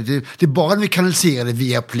så här, det är bara när vi kanaliserar det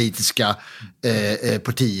via politiska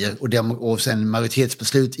partier och sen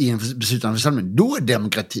majoritetsbeslut i en beslutande församling, då är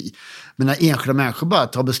demokrati. Men när enskilda människor bara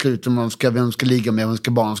tar beslut om vem de ska ligga med, vem de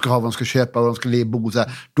ska barn ska ha, vad de ska köpa, vad de ska bo så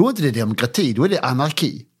här, då är inte det demokrati, då är det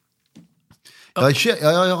anarki.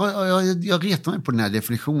 Jag retar mig på den här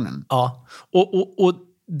definitionen. Ja, och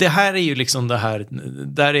det här är ju liksom det här,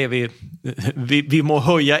 där är vi må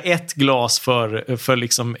höja ett glas för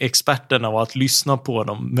liksom experterna och att lyssna på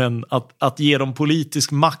dem, men att ge dem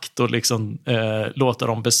politisk makt och liksom låta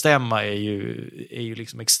dem bestämma är ju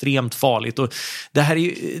liksom extremt farligt. Och det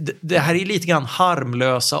här är lite grann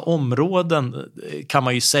harmlösa områden kan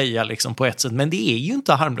man ju säga liksom på ett sätt, men det är ju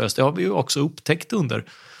inte harmlöst, det har vi ju också upptäckt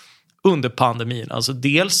under pandemin. Alltså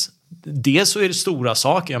dels så är det stora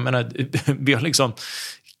saker. Jag menar, vi har liksom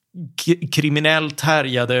kriminellt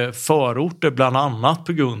härjade förorter bland annat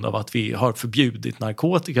på grund av att vi har förbjudit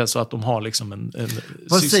narkotika, så att de har liksom en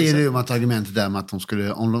Vad säger du om att argumentet där med att de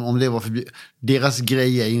skulle, om det var förbjudet, deras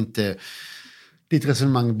grej är ju inte, ditt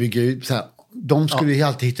resonemang bygger ut så här, de skulle ju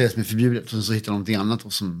alltid hitta det som är förbjudet och så hittar de någonting annat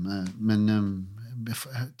och men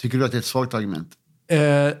tycker du att det är ett svagt argument?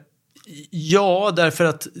 Ja, därför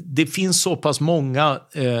att det finns så pass många,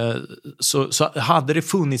 så hade det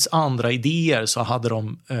funnits andra idéer så hade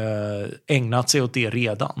de ägnat sig åt det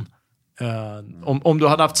redan. Om du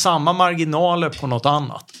hade haft samma marginaler på något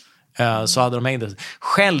annat så hade de ägnat sig.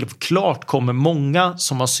 Självklart kommer många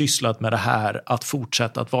som har sysslat med det här att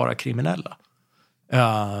fortsätta att vara kriminella.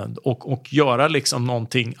 Och göra liksom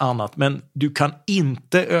någonting annat. Men du kan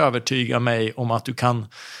inte övertyga mig om att du kan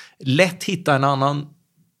lätt hitta en annan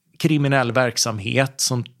kriminell verksamhet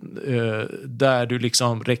som, där du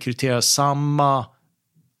liksom rekryterar samma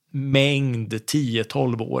mängd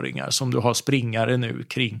 10-12-åringar som du har springare nu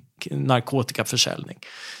kring narkotikaförsäljning.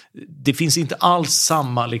 Det finns inte alls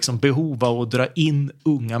samma liksom behov av att dra in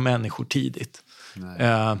unga människor tidigt.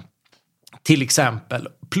 Till exempel.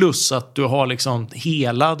 Plus att du har liksom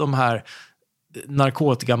hela de här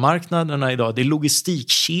narkotikamarknaderna idag, det är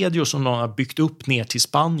logistikkedjor som de har byggt upp ner till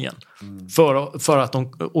Spanien för att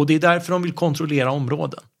och det är därför de vill kontrollera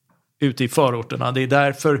områden ute i förorterna. Det är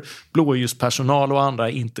därför blåljuspersonal och andra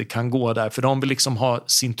inte kan gå där, för de vill liksom ha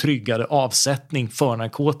sin tryggare avsättning för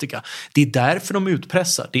narkotika. Det är därför de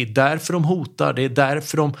utpressar, det är därför de hotar, det är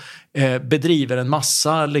därför de bedriver en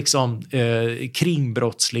massa liksom,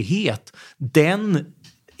 kringbrottslighet. Den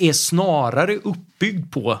är snarare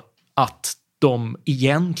uppbyggd på att de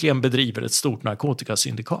egentligen bedriver ett stort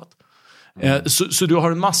narkotikasyndikat. Så du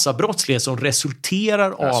har en massa brottslighet som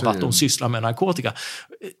resulterar av att de sysslar med narkotika.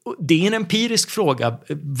 Det är en empirisk fråga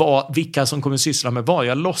vilka som kommer syssla med vad.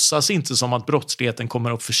 Jag låtsas inte som att brottsligheten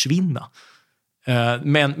kommer att försvinna.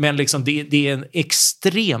 Men liksom det är en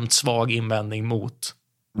extremt svag invändning mot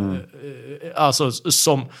alltså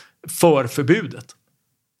som för förbudet.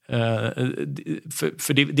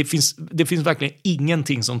 För det finns verkligen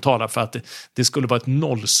ingenting som talar för att det skulle vara ett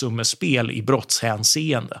nollsummespel i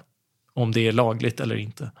brottshänseende om det är lagligt eller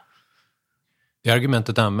inte. Det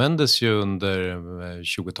argumentet användes ju under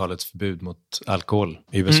 20-talets förbud mot alkohol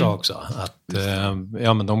i USA också. Att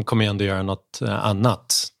men de kommer ju ändå göra något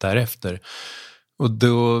annat därefter. Och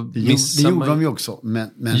då det gjorde de ju också.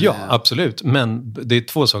 Men, ja, absolut. Men det är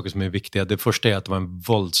två saker som är viktiga. Det första är att det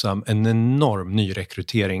var en enorm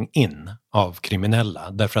nyrekrytering in av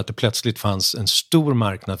kriminella. Därför att det plötsligt fanns en stor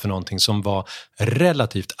marknad för någonting som var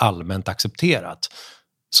relativt allmänt accepterat.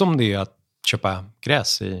 Som det är att köpa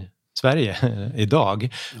gräs i Sverige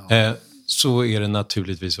idag, så är det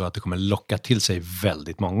naturligtvis så att det kommer locka till sig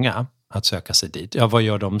väldigt många att söka sig dit. Ja, vad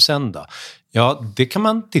gör de sen då? Ja, det kan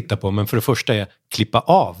man titta på, men för det första är klippa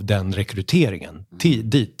av den rekryteringen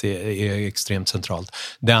dit är extremt centralt.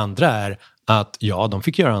 Det andra är att de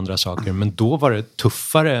fick göra andra saker, men då var det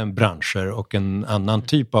tuffare branscher och en annan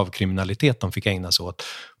typ av kriminalitet de fick ägna sig åt.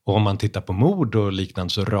 Och om man tittar på mord och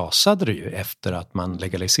liknande så rasade det ju efter att man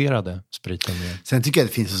legaliserade spriten. Sen tycker jag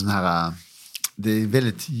att det finns en sån här...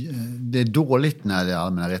 Det är dåligt när det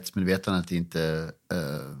allmänna rättsmedvetandet inte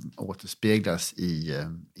återspeglas i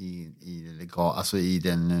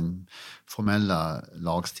den formella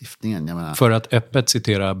lagstiftningen. Jag menar. För att öppet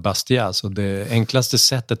citera Bastiat, så det enklaste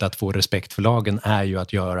sättet att få respekt för lagen är ju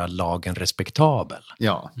att göra lagen respektabel.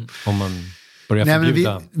 Ja. Om man börjar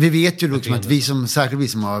förbjuda... Vi vet ju liksom att särskilt vi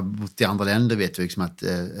som har bott i andra länder vet ju liksom att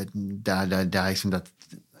där liksom att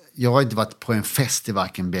jag har inte varit på en fest i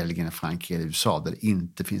varken Belgien, Frankrike eller USA där det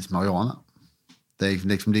inte finns marijuana. Det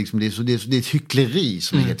är ett hyckleri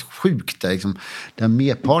som är helt sjukt. Där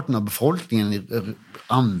merparten av befolkningen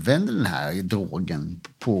använder den här drogen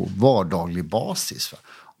på vardaglig basis. Va?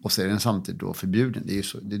 Och så är den samtidigt då förbjuden.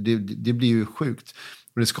 Det blir ju sjukt.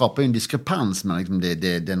 Och det skapar ju en diskrepans mellan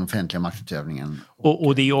den offentliga maktutövningen.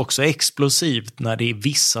 Och det är ju också explosivt när det är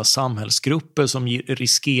vissa samhällsgrupper som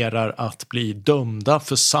riskerar att bli dömda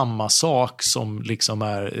för samma sak som liksom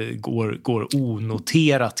går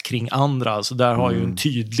onoterat kring andra. Alltså där har ju en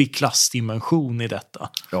tydlig klassdimension i detta.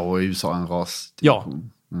 Ja, och i USA en ras. Ja.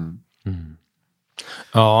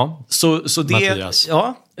 Ja, så det... Mattias.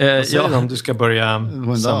 Om du ska börja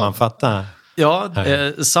sammanfatta... Ja,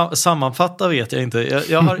 sammanfatta vet jag inte.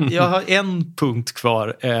 Jag har en punkt kvar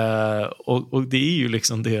och det är ju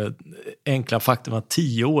liksom det enkla faktum att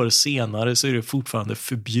 10 år senare så är det fortfarande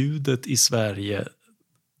förbjudet i Sverige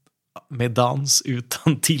med dans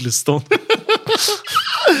utan tillstånd.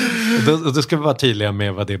 Då ska vi vara tydliga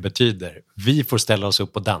med vad det betyder. Vi får ställa oss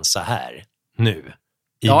upp och dansa här, nu.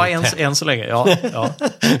 Ja, än så länge. Ja.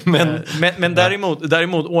 Men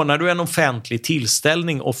däremot ordnar du en offentlig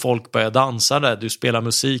tillställning och folk börjar dansa där. Du spelar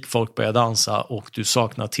musik, folk börjar dansa och du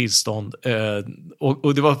saknar tillstånd.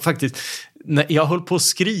 Och det var faktiskt... När jag höll på att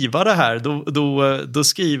skriva det här,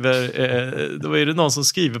 då är det någon som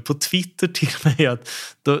skriver på Twitter till mig att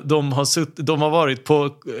de har varit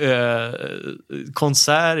på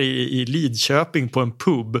konsert i Lidköping på en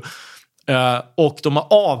pub. Och de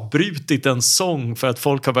har avbrutit en sång för att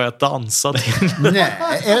folk har börjat dansa. Nej,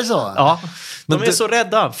 är det så? Ja, de är så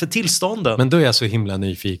rädda för tillstånden. Men då är jag så himla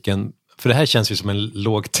nyfiken. För det här känns ju som en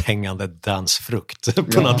lågt hängande dansfrukt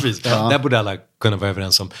på något vis. Ja. Där borde alla kunna vara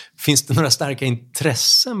överens om. Finns det några starka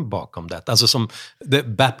intressen bakom det? Alltså som the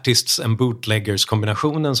Baptists and Bootleggers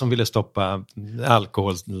kombinationen som ville stoppa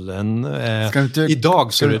alkoholen.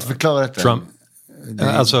 Idag så ska du inte förklara detta? Trump,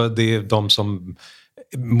 alltså det är de som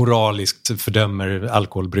moraliskt fördömer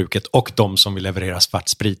alkoholbruket och de som vill leverera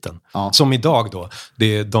svartspriten. Ja. Som idag då,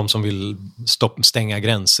 det är de som vill stänga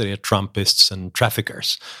gränser är Trumpists and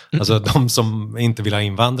traffickers. Alltså de som inte vill ha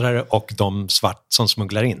invandrare och de som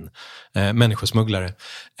smugglar in. Människosmugglare.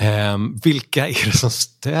 Vilka är det som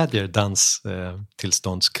stödjer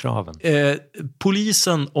danstillståndskraven?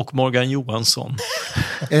 Polisen och Morgan Johansson.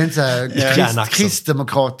 Är det inte så här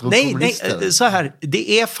kristdemokrater och kommunister? Nej, så här,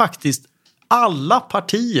 det är faktiskt alla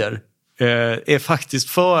partier är faktiskt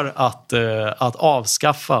för att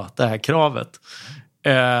avskaffa det här kravet.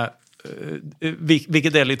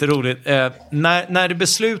 Vilket är lite roligt. När det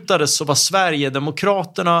beslutades så var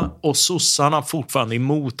Sverigedemokraterna och sossarna fortfarande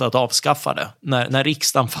emot att avskaffa det. När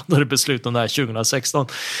riksdagen fattade beslut om det här 2016.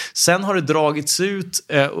 Sen har det dragits ut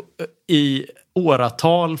i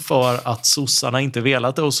åratal för att sossarna inte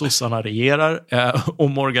velat det och sossarna regerar. Och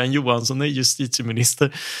Morgan Johansson är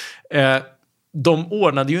justitieminister. De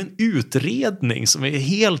ordnade ju en utredning som är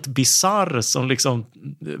helt bizarr, som liksom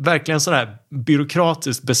verkligen sån här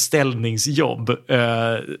byråkratiskt beställningsjobb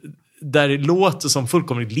där det låter som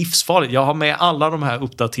fullkomligt livsfarligt. Jag har med alla de här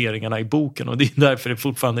uppdateringarna i boken och det är därför det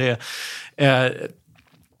fortfarande är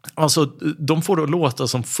alltså de får då låta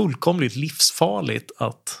som fullkomligt livsfarligt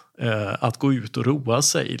att gå ut och roa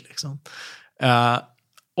sig liksom.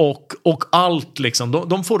 Och allt liksom,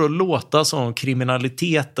 de får då låta som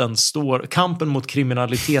kampen mot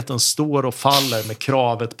kriminaliteten står och faller med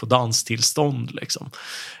kravet på danstillstånd liksom.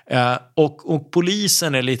 Och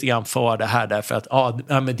polisen är lite grann för det här därför att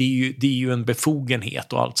men det är ju en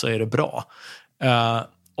befogenhet och alltså är det bra.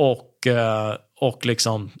 Och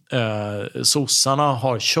liksom sossarna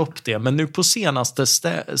har köpt det, men nu på senaste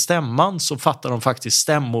stämman så fattar de faktiskt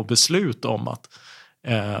stämmobeslut om att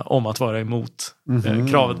om att vara emot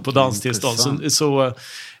kravet på danstillstånd. Så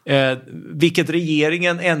vilket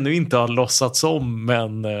regeringen ännu inte har låtsats om,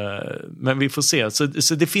 men vi får se.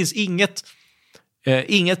 Så det finns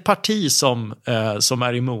inget parti som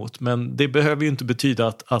är emot, men det behöver ju inte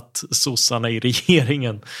betyda att sossarna i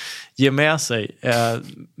regeringen ger med sig.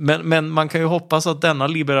 Men man kan ju hoppas att denna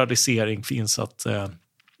liberalisering finns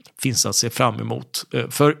att se fram emot.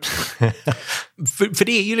 För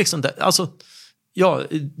det är ju liksom det, alltså, ja,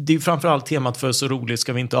 det är framförallt temat för så roligt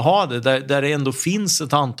ska vi inte ha det, där det ändå finns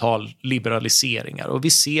ett antal liberaliseringar, och vi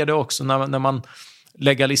ser det också när man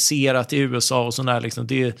legaliserat i USA och sådär liksom,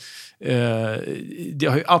 det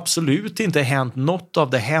har ju absolut inte hänt något av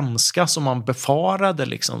det hemska som man befarade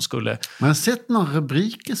liksom skulle. Man har sett några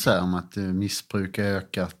rubriker så här om att missbruk har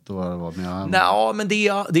ökat och vad mer. Nej, men det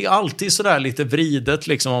är alltid sådär lite vridet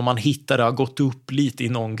liksom, om man hittar det har gått upp lite i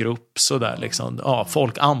någon grupp sådär liksom. Ja,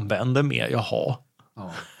 folk använder mer, jaha.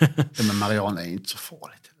 Ja, men marijuana är inte så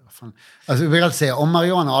farligt. Alltså, jag vill säga, om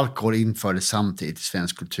marijuana och alkohol infördes samtidigt i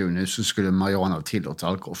svensk kultur nu, så skulle marijuana och tillåta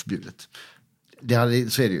alkohol förbjudet.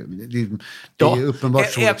 Så är det ju. Det är ju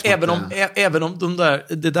uppenbart så. Även om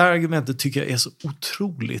det där argumentet tycker jag är så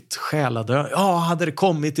otroligt själadö. Ja, hade det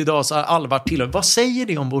kommit idag så hade alla varit till. Vad säger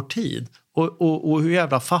det om vår tid? Och hur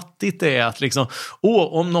jävla fattigt det är att liksom,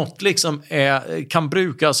 om något liksom kan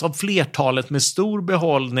brukas av flertalet med stor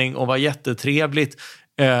behållning och vara jättetrevligt,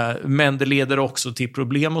 men det leder också till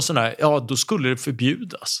problem och sådär, ja, då skulle det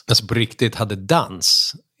förbjudas. Alltså på riktigt, hade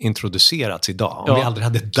dans introducerats idag, om vi aldrig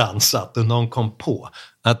hade dansat och någon kom på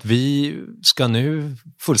att vi ska nu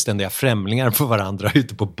fullständiga främlingar på varandra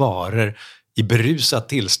ute på barer i berusat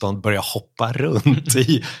tillstånd börja hoppa runt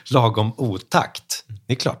i lagom otakt.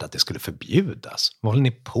 Det är klart att det skulle förbjudas. Vad håller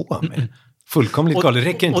ni på med? Fullkomligt galet,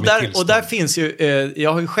 räcker inte med tillstånd. Och där finns ju,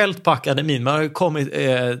 jag har ju själv på akademin, man har ju kommit...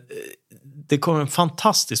 Det kom en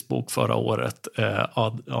fantastisk bok förra året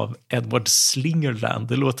av Edward Slingerland.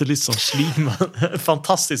 Det låter lite som Schliemann.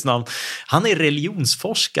 Fantastiskt namn. Han är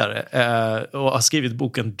religionsforskare och har skrivit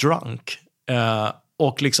boken Drunk.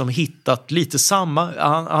 Och liksom hittat lite samma...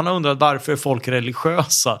 Han har undrat varför är folk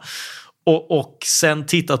religiösa. Och sen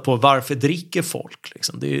tittat på varför dricker folk.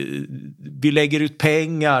 Liksom. Vi lägger ut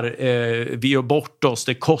pengar, vi gör bort oss,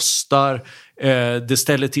 det kostar, det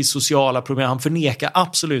ställer till sociala problem. Han förnekar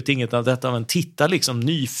absolut inget av detta, men tittar liksom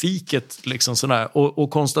nyfiket liksom sådär,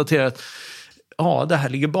 och konstaterar att det här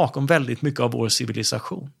ligger bakom väldigt mycket av vår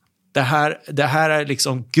civilisation. Det här är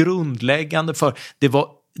liksom grundläggande för...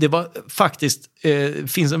 Det var faktiskt,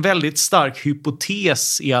 finns en väldigt stark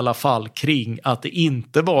hypotes i alla fall kring att det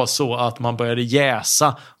inte var så att man började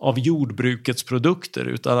jäsa av jordbrukets produkter,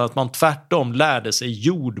 utan att man tvärtom lärde sig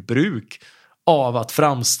jordbruk av att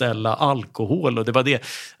framställa alkohol. Och det var det.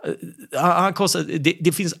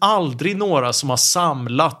 Det finns aldrig några som har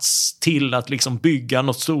samlats till att liksom bygga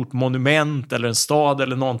något stort monument eller en stad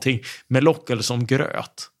eller någonting med lockelse som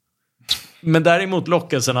gröt. Men däremot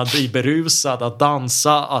lockelsen att bli berusad, att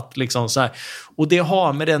dansa, att liksom så här. Och det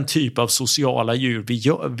har med den typ av sociala djur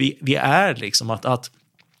vi är liksom, att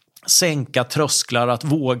sänka trösklar, att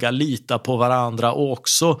våga lita på varandra, och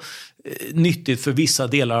också nyttigt för vissa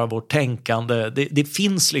delar av vårt tänkande. Det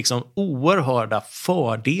finns liksom oerhörda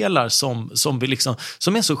fördelar som vi liksom,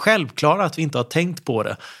 som är så självklara att vi inte har tänkt på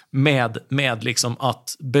det, med liksom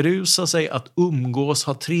att berusa sig, att umgås,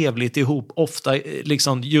 ha trevligt ihop, ofta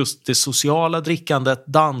liksom just det sociala drickandet,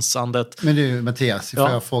 dansandet. Men du Mattias, får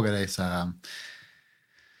jag fråga dig så här.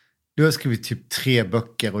 Du har skrivit typ 3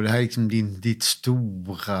 böcker, och det här är liksom ditt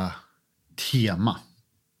stora tema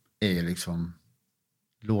är liksom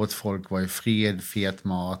låt folk vara i fred, fet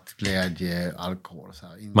mat, glädje, alkohol. Så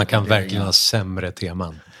här. Man kan verkligen ha sämre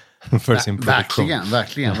teman för sin produktion.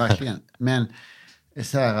 Verkligen. Men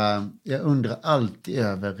så här, jag undrar alltid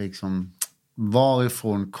över liksom,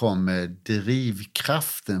 varifrån kommer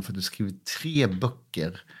drivkraften, för att du skrivit 3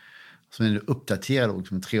 böcker som är uppdaterade,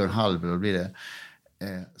 liksom 3,5 eller vad blir det,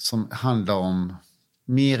 som handlar om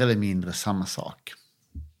mer eller mindre samma sak.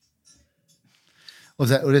 Och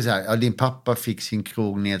det är så här, din pappa fick sin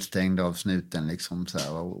krog nedstängd av snuten liksom så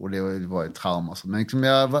här, och det var ett trauma. Men liksom,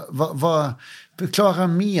 förklara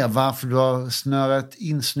mer varför du har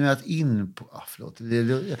snöat in på... förlåt.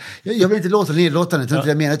 Jag vill inte låta nedlåtande, det är inte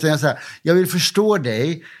det jag menar. Utan jag vill förstå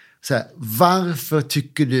dig. Så här, varför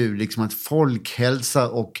tycker du liksom att folkhälsa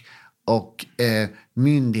och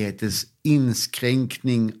myndighetens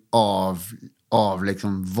inskränkning av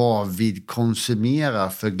liksom vad vi konsumerar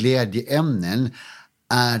för glädjeämnen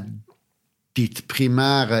är ditt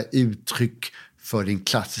primära uttryck för din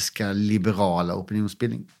klassiska liberala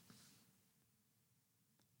opinionsbildning?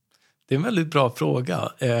 Det är en väldigt bra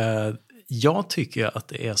fråga. Jag tycker att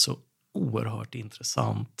det är så oerhört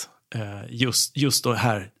intressant just det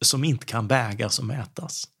här som inte kan vägas och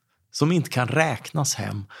mätas. Som inte kan räknas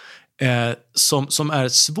hem. Som är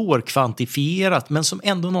svårkvantifierat men som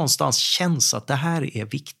ändå någonstans känns att det här är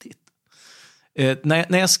viktigt.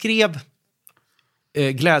 När jag skrev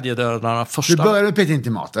Glädjedödarna första... Du började peta in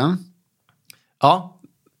till maten. Ja,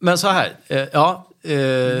 men så här.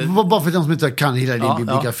 Bara för de som inte kan hela din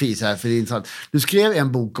biografi så här, för det är intressant. Du skrev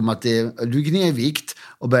en bok om att du gick ner i vikt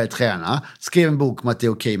och började träna. Skrev en bok om att det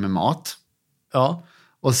är okej med mat. Ja.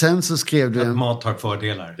 Och sen så skrev du... Mat har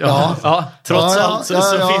fördelar. Trots allt så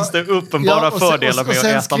finns det uppenbara fördelar med att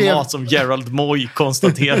äta mat som Gerald Moy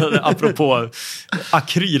konstaterade apropå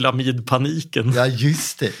akrylamidpaniken. Ja,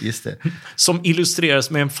 just det. Som illustreras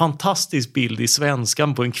med en fantastisk bild i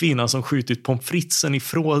Svenskan på en kvinna som skjutit pommes fritesen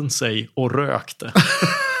ifrån sig och rökte.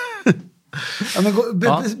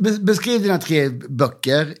 Beskriv dina 3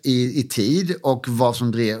 böcker i tid och vad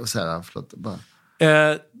som drev så här,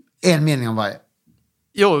 en mening om varje.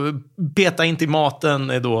 Jo, Peta inte i maten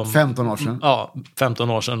är då... 15 år sedan. Ja, 15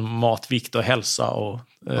 år sedan. Mat, vikt och hälsa och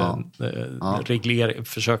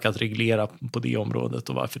försöka att reglera på det området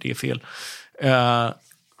och varför det är fel.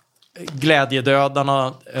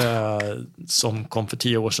 Glädjedödarna som kom för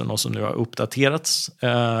 10 år sedan och som nu har uppdaterats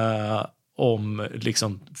om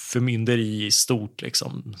liksom förmynderi i stort,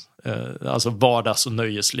 liksom, alltså vardags- och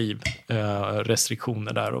nöjesliv,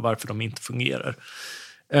 restriktioner där och varför de inte fungerar.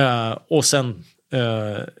 Och sen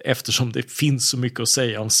eftersom det finns så mycket att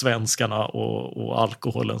säga om svenskarna och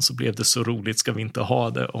alkoholen så blev det så roligt, ska vi inte ha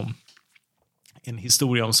det, om en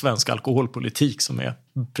historia om svensk alkoholpolitik som är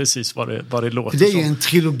precis vad det låter. Det är ju en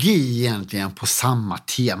trilogi egentligen på samma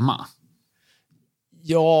tema.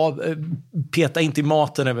 Ja, Peta inte i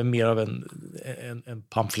maten är väl mer av en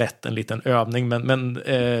pamflett, en liten övning, men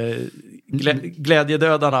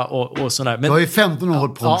Glädjedödarna och sådär. Men, du har ju 15 år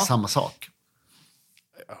hållit på med samma sak.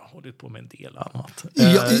 Jag har hållit på med en del annat.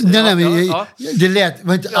 Det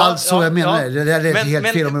var inte alls så jag menade. Det lät helt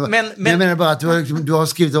fel. Jag menar bara att du har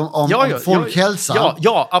skrivit om folkhälsa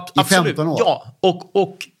i 15 år. Ja,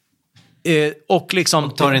 och liksom...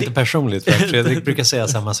 Och tar det inte personligt, för Fredrik brukar säga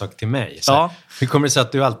samma sak till mig. Hur kommer det sig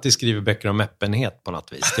att du alltid skriver böcker om öppenhet på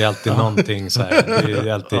något vis? Det är alltid någonting så här. Det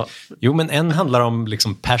är alltid... Jo, men en handlar om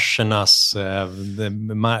liksom persernas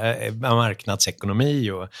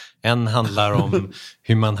marknadsekonomi och en handlar om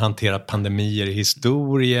hur man hanterar pandemier i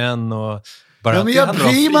historien och... Men jag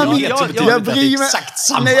bryr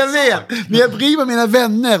mig mina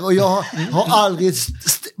vänner och jag har aldrig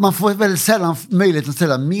man får väldigt sällan möjlighet att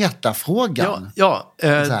ställa metafrågan.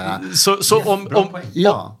 Så om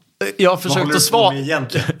jag har försökt att svara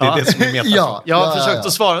egentligen. Det är det som är metafrågan. Jag har försökt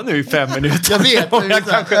att svara nu i 5 minuter. Jag vet.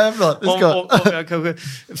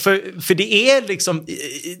 För det är liksom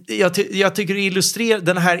jag tycker illustrerar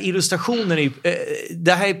den här illustrationen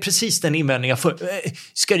det här är precis den invändningen för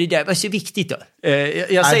ska det där vara så viktigt då?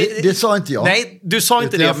 Det sa inte jag. Nej, du sa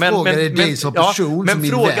inte det,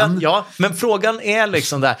 men frågan är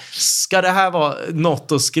liksom där, ska det här vara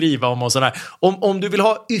något att skriva om och sådär. Om du vill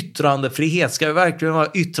ha yttrandefrihet, ska det verkligen vara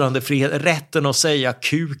yttrandefrihet, rätten att säga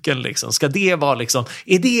kuken liksom. Ska det vara liksom,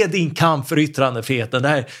 är det din kamp för yttrandefriheten?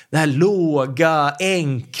 Det här låga,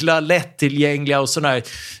 enkla, lättillgängliga och sådär.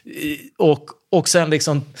 Och sen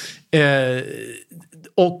liksom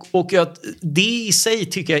det i sig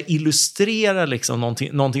tycker jag illustrerar liksom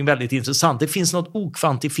någonting väldigt intressant. Det finns något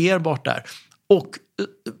okvantifierbart där. Och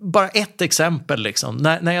bara ett exempel liksom.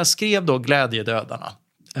 När jag skrev då Glädjedödarna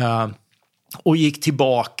och gick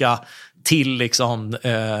tillbaka till liksom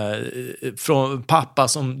från pappa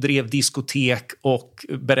som drev diskotek och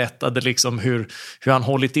berättade liksom hur han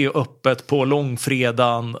hållit det öppet på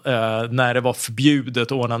långfredagen när det var förbjudet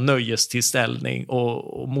att ordna nöjestillställning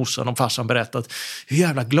och morsan och farsan berättat hur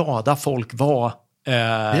jävla glada folk var det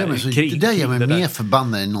där gör mig mer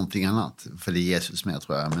förbannad än någonting annat, för det är Jesus med,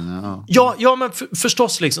 tror jag. Men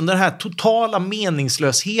förstås liksom, den här totala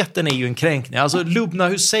meningslösheten är ju en kränkning. Alltså Lubna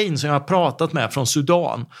Hussein som jag har pratat med från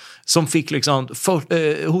Sudan, som fick liksom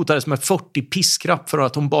hotades med 40 piskrapp för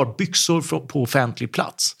att hon bar byxor på offentlig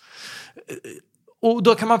plats. Och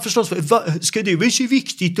då kan man förstås, ska det vara så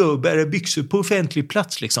viktigt att bära byxor på offentlig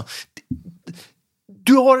plats liksom?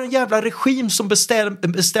 Du har en jävla regim som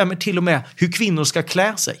bestämmer till och med hur kvinnor ska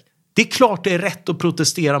klä sig. Det är klart det är rätt att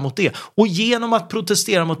protestera mot det. Och genom att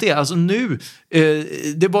protestera mot det, alltså nu,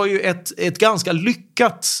 det var ju ett ganska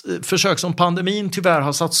lyckat försök som pandemin tyvärr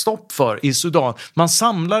har satt stopp för i Sudan. Man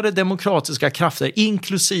samlade demokratiska krafter,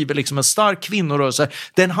 inklusive liksom en stark kvinnorörelse.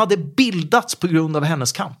 Den hade bildats på grund av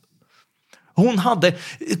hennes kamp. Hon hade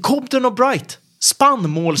Compton och Bright,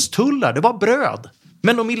 spannmålstullar, det var bröd.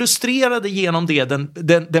 Men de illustrerade genom det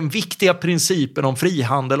den viktiga principen om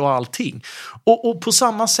frihandel och allting. Och på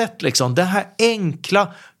samma sätt liksom, den här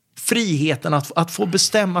enkla friheten att få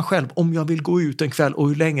bestämma själv om jag vill gå ut en kväll och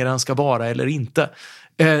hur länge den ska vara eller inte.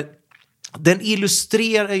 Den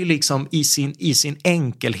illustrerar ju liksom i sin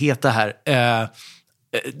enkelhet det här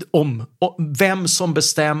om vem som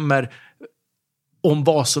bestämmer om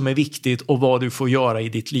vad som är viktigt och vad du får göra i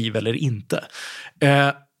ditt liv eller inte.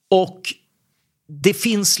 Och det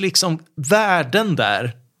finns liksom värden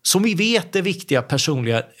där som vi vet är viktiga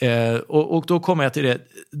personliga. Och då kommer jag till det.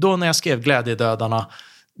 Då när jag skrev Glädjedödarna,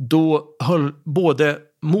 då höll både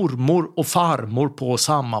mormor och farmor på att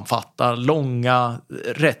sammanfatta långa,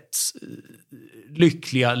 rätt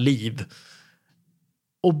lyckliga liv.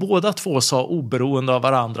 Och båda två sa oberoende av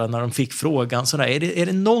varandra när de fick frågan sådär, är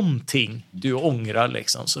det någonting du ångrar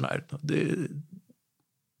liksom sådär?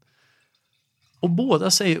 Och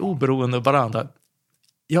båda säger oberoende av varandra,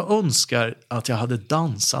 jag önskar att jag hade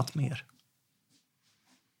dansat mer.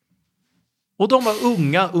 Och de var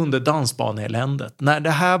unga under dansbaneeländet. När det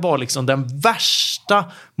här var liksom den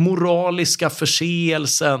värsta moraliska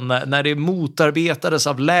förseelsen. När det motarbetades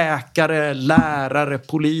av läkare, lärare,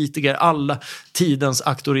 politiker. Alla tidens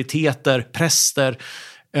auktoriteter, präster.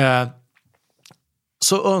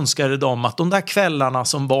 Så önskade de att de där kvällarna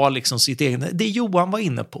som var liksom sitt eget, det Johan var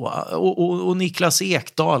inne på och Niklas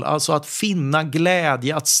Ekdahl, alltså att finna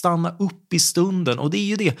glädje, att stanna upp i stunden, och det är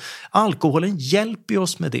ju det, alkoholen hjälper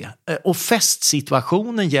oss med det, och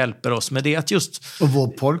festsituationen hjälper oss med det, att just... Och vår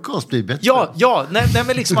podcast blir bättre. Ja, nej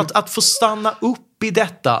men liksom att få stanna upp i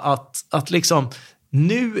detta, att liksom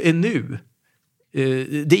nu är nu.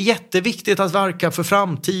 Det är jätteviktigt att verka för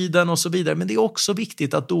framtiden och så vidare, men det är också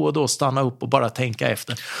viktigt att då och då stanna upp och bara tänka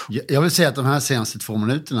efter. Jag vill säga att de här senaste 2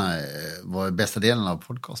 minuterna var bästa delen av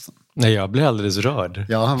podcasten. Nej, jag blir alldeles rörd.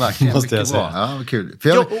 Ja, verkligen. Måste jag säga. Bra. Ja, vad kul.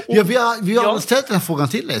 För vi har ställt den här frågan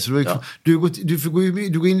till dig, så du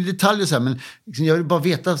går in i detaljer så här, men liksom, jag vill bara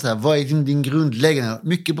veta så här, vad är din grundläggande?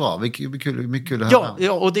 Mycket bra, mycket kul att höra.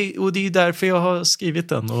 Ja, och det är därför jag har skrivit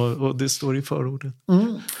den, och det står i förordet.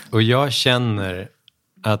 Och jag känner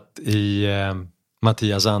att i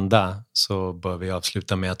Mattias anda så bör vi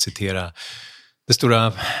avsluta med att citera det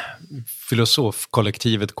stora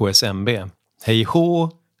filosofkollektivet KSMB. Hej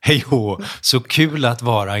hå, så kul att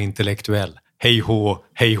vara intellektuell. Hej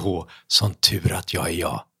hå, sån tur att jag är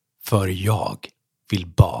jag. För jag vill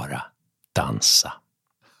bara dansa.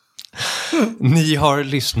 Ni har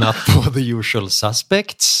lyssnat på The Usual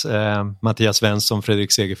Suspects. Mattias Svensson,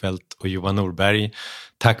 Fredrik Segerfeldt och Johan Norberg.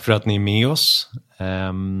 Tack för att ni är med oss.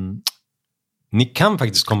 Ni kan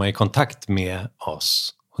faktiskt komma i kontakt med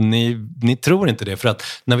oss. Och ni tror inte det, för att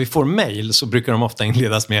när vi får mejl så brukar de ofta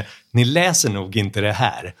inledas med ni läser nog inte det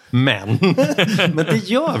här, men det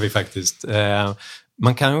gör vi faktiskt.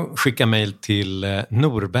 Man kan skicka mejl till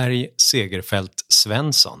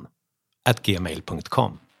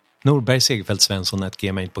norbergsegerfeldt-svensson@gmail.com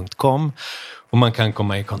norbergsegerfeldt-svensson@gmail.com, och man kan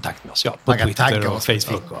komma i kontakt med oss på Twitter och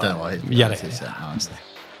Facebook.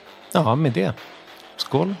 Ja, med det.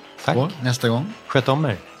 Skål. Tack. Skål. Nästa gång. Sköt om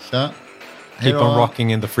er. Ja. Keep on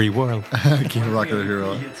rocking in the free world. Keep on rocking in the free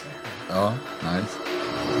world. Ja, nice.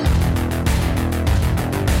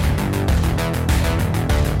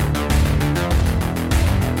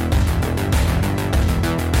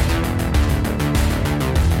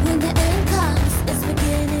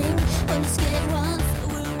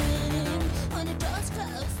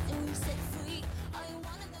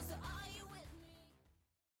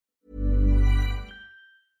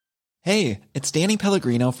 Hey, it's Danny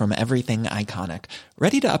Pellegrino from Everything Iconic.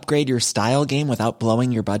 Ready to upgrade your style game without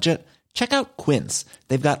blowing your budget? Check out Quince.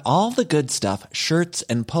 They've got all the good stuff, shirts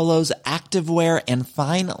and polos, activewear, and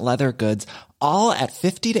fine leather goods, all at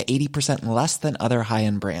 50 to 80% less than other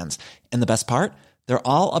high-end brands. And the best part? They're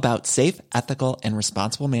all about safe, ethical, and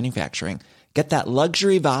responsible manufacturing. Get that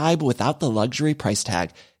luxury vibe without the luxury price tag.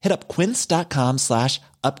 Hit up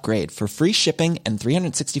quince.com/upgrade for free shipping and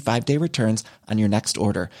 365-day returns on your next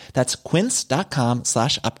order. That's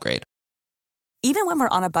quince.com/upgrade. Even when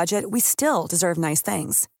we're on a budget, we still deserve nice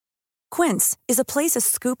things. Quince is a place to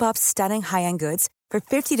scoop up stunning high-end goods for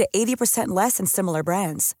 50 to 80% less than similar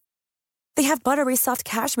brands. They have buttery soft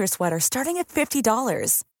cashmere sweaters starting at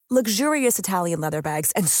 $50, luxurious Italian leather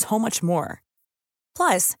bags, and so much more.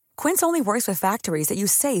 Plus, Quince only works with factories that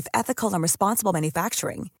use safe, ethical, and responsible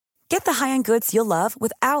manufacturing. Get the high-end goods you'll love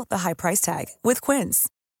without the high price tag with Quince.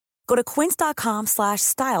 Go to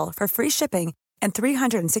quince.com/style for free shipping and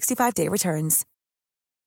 365-day returns.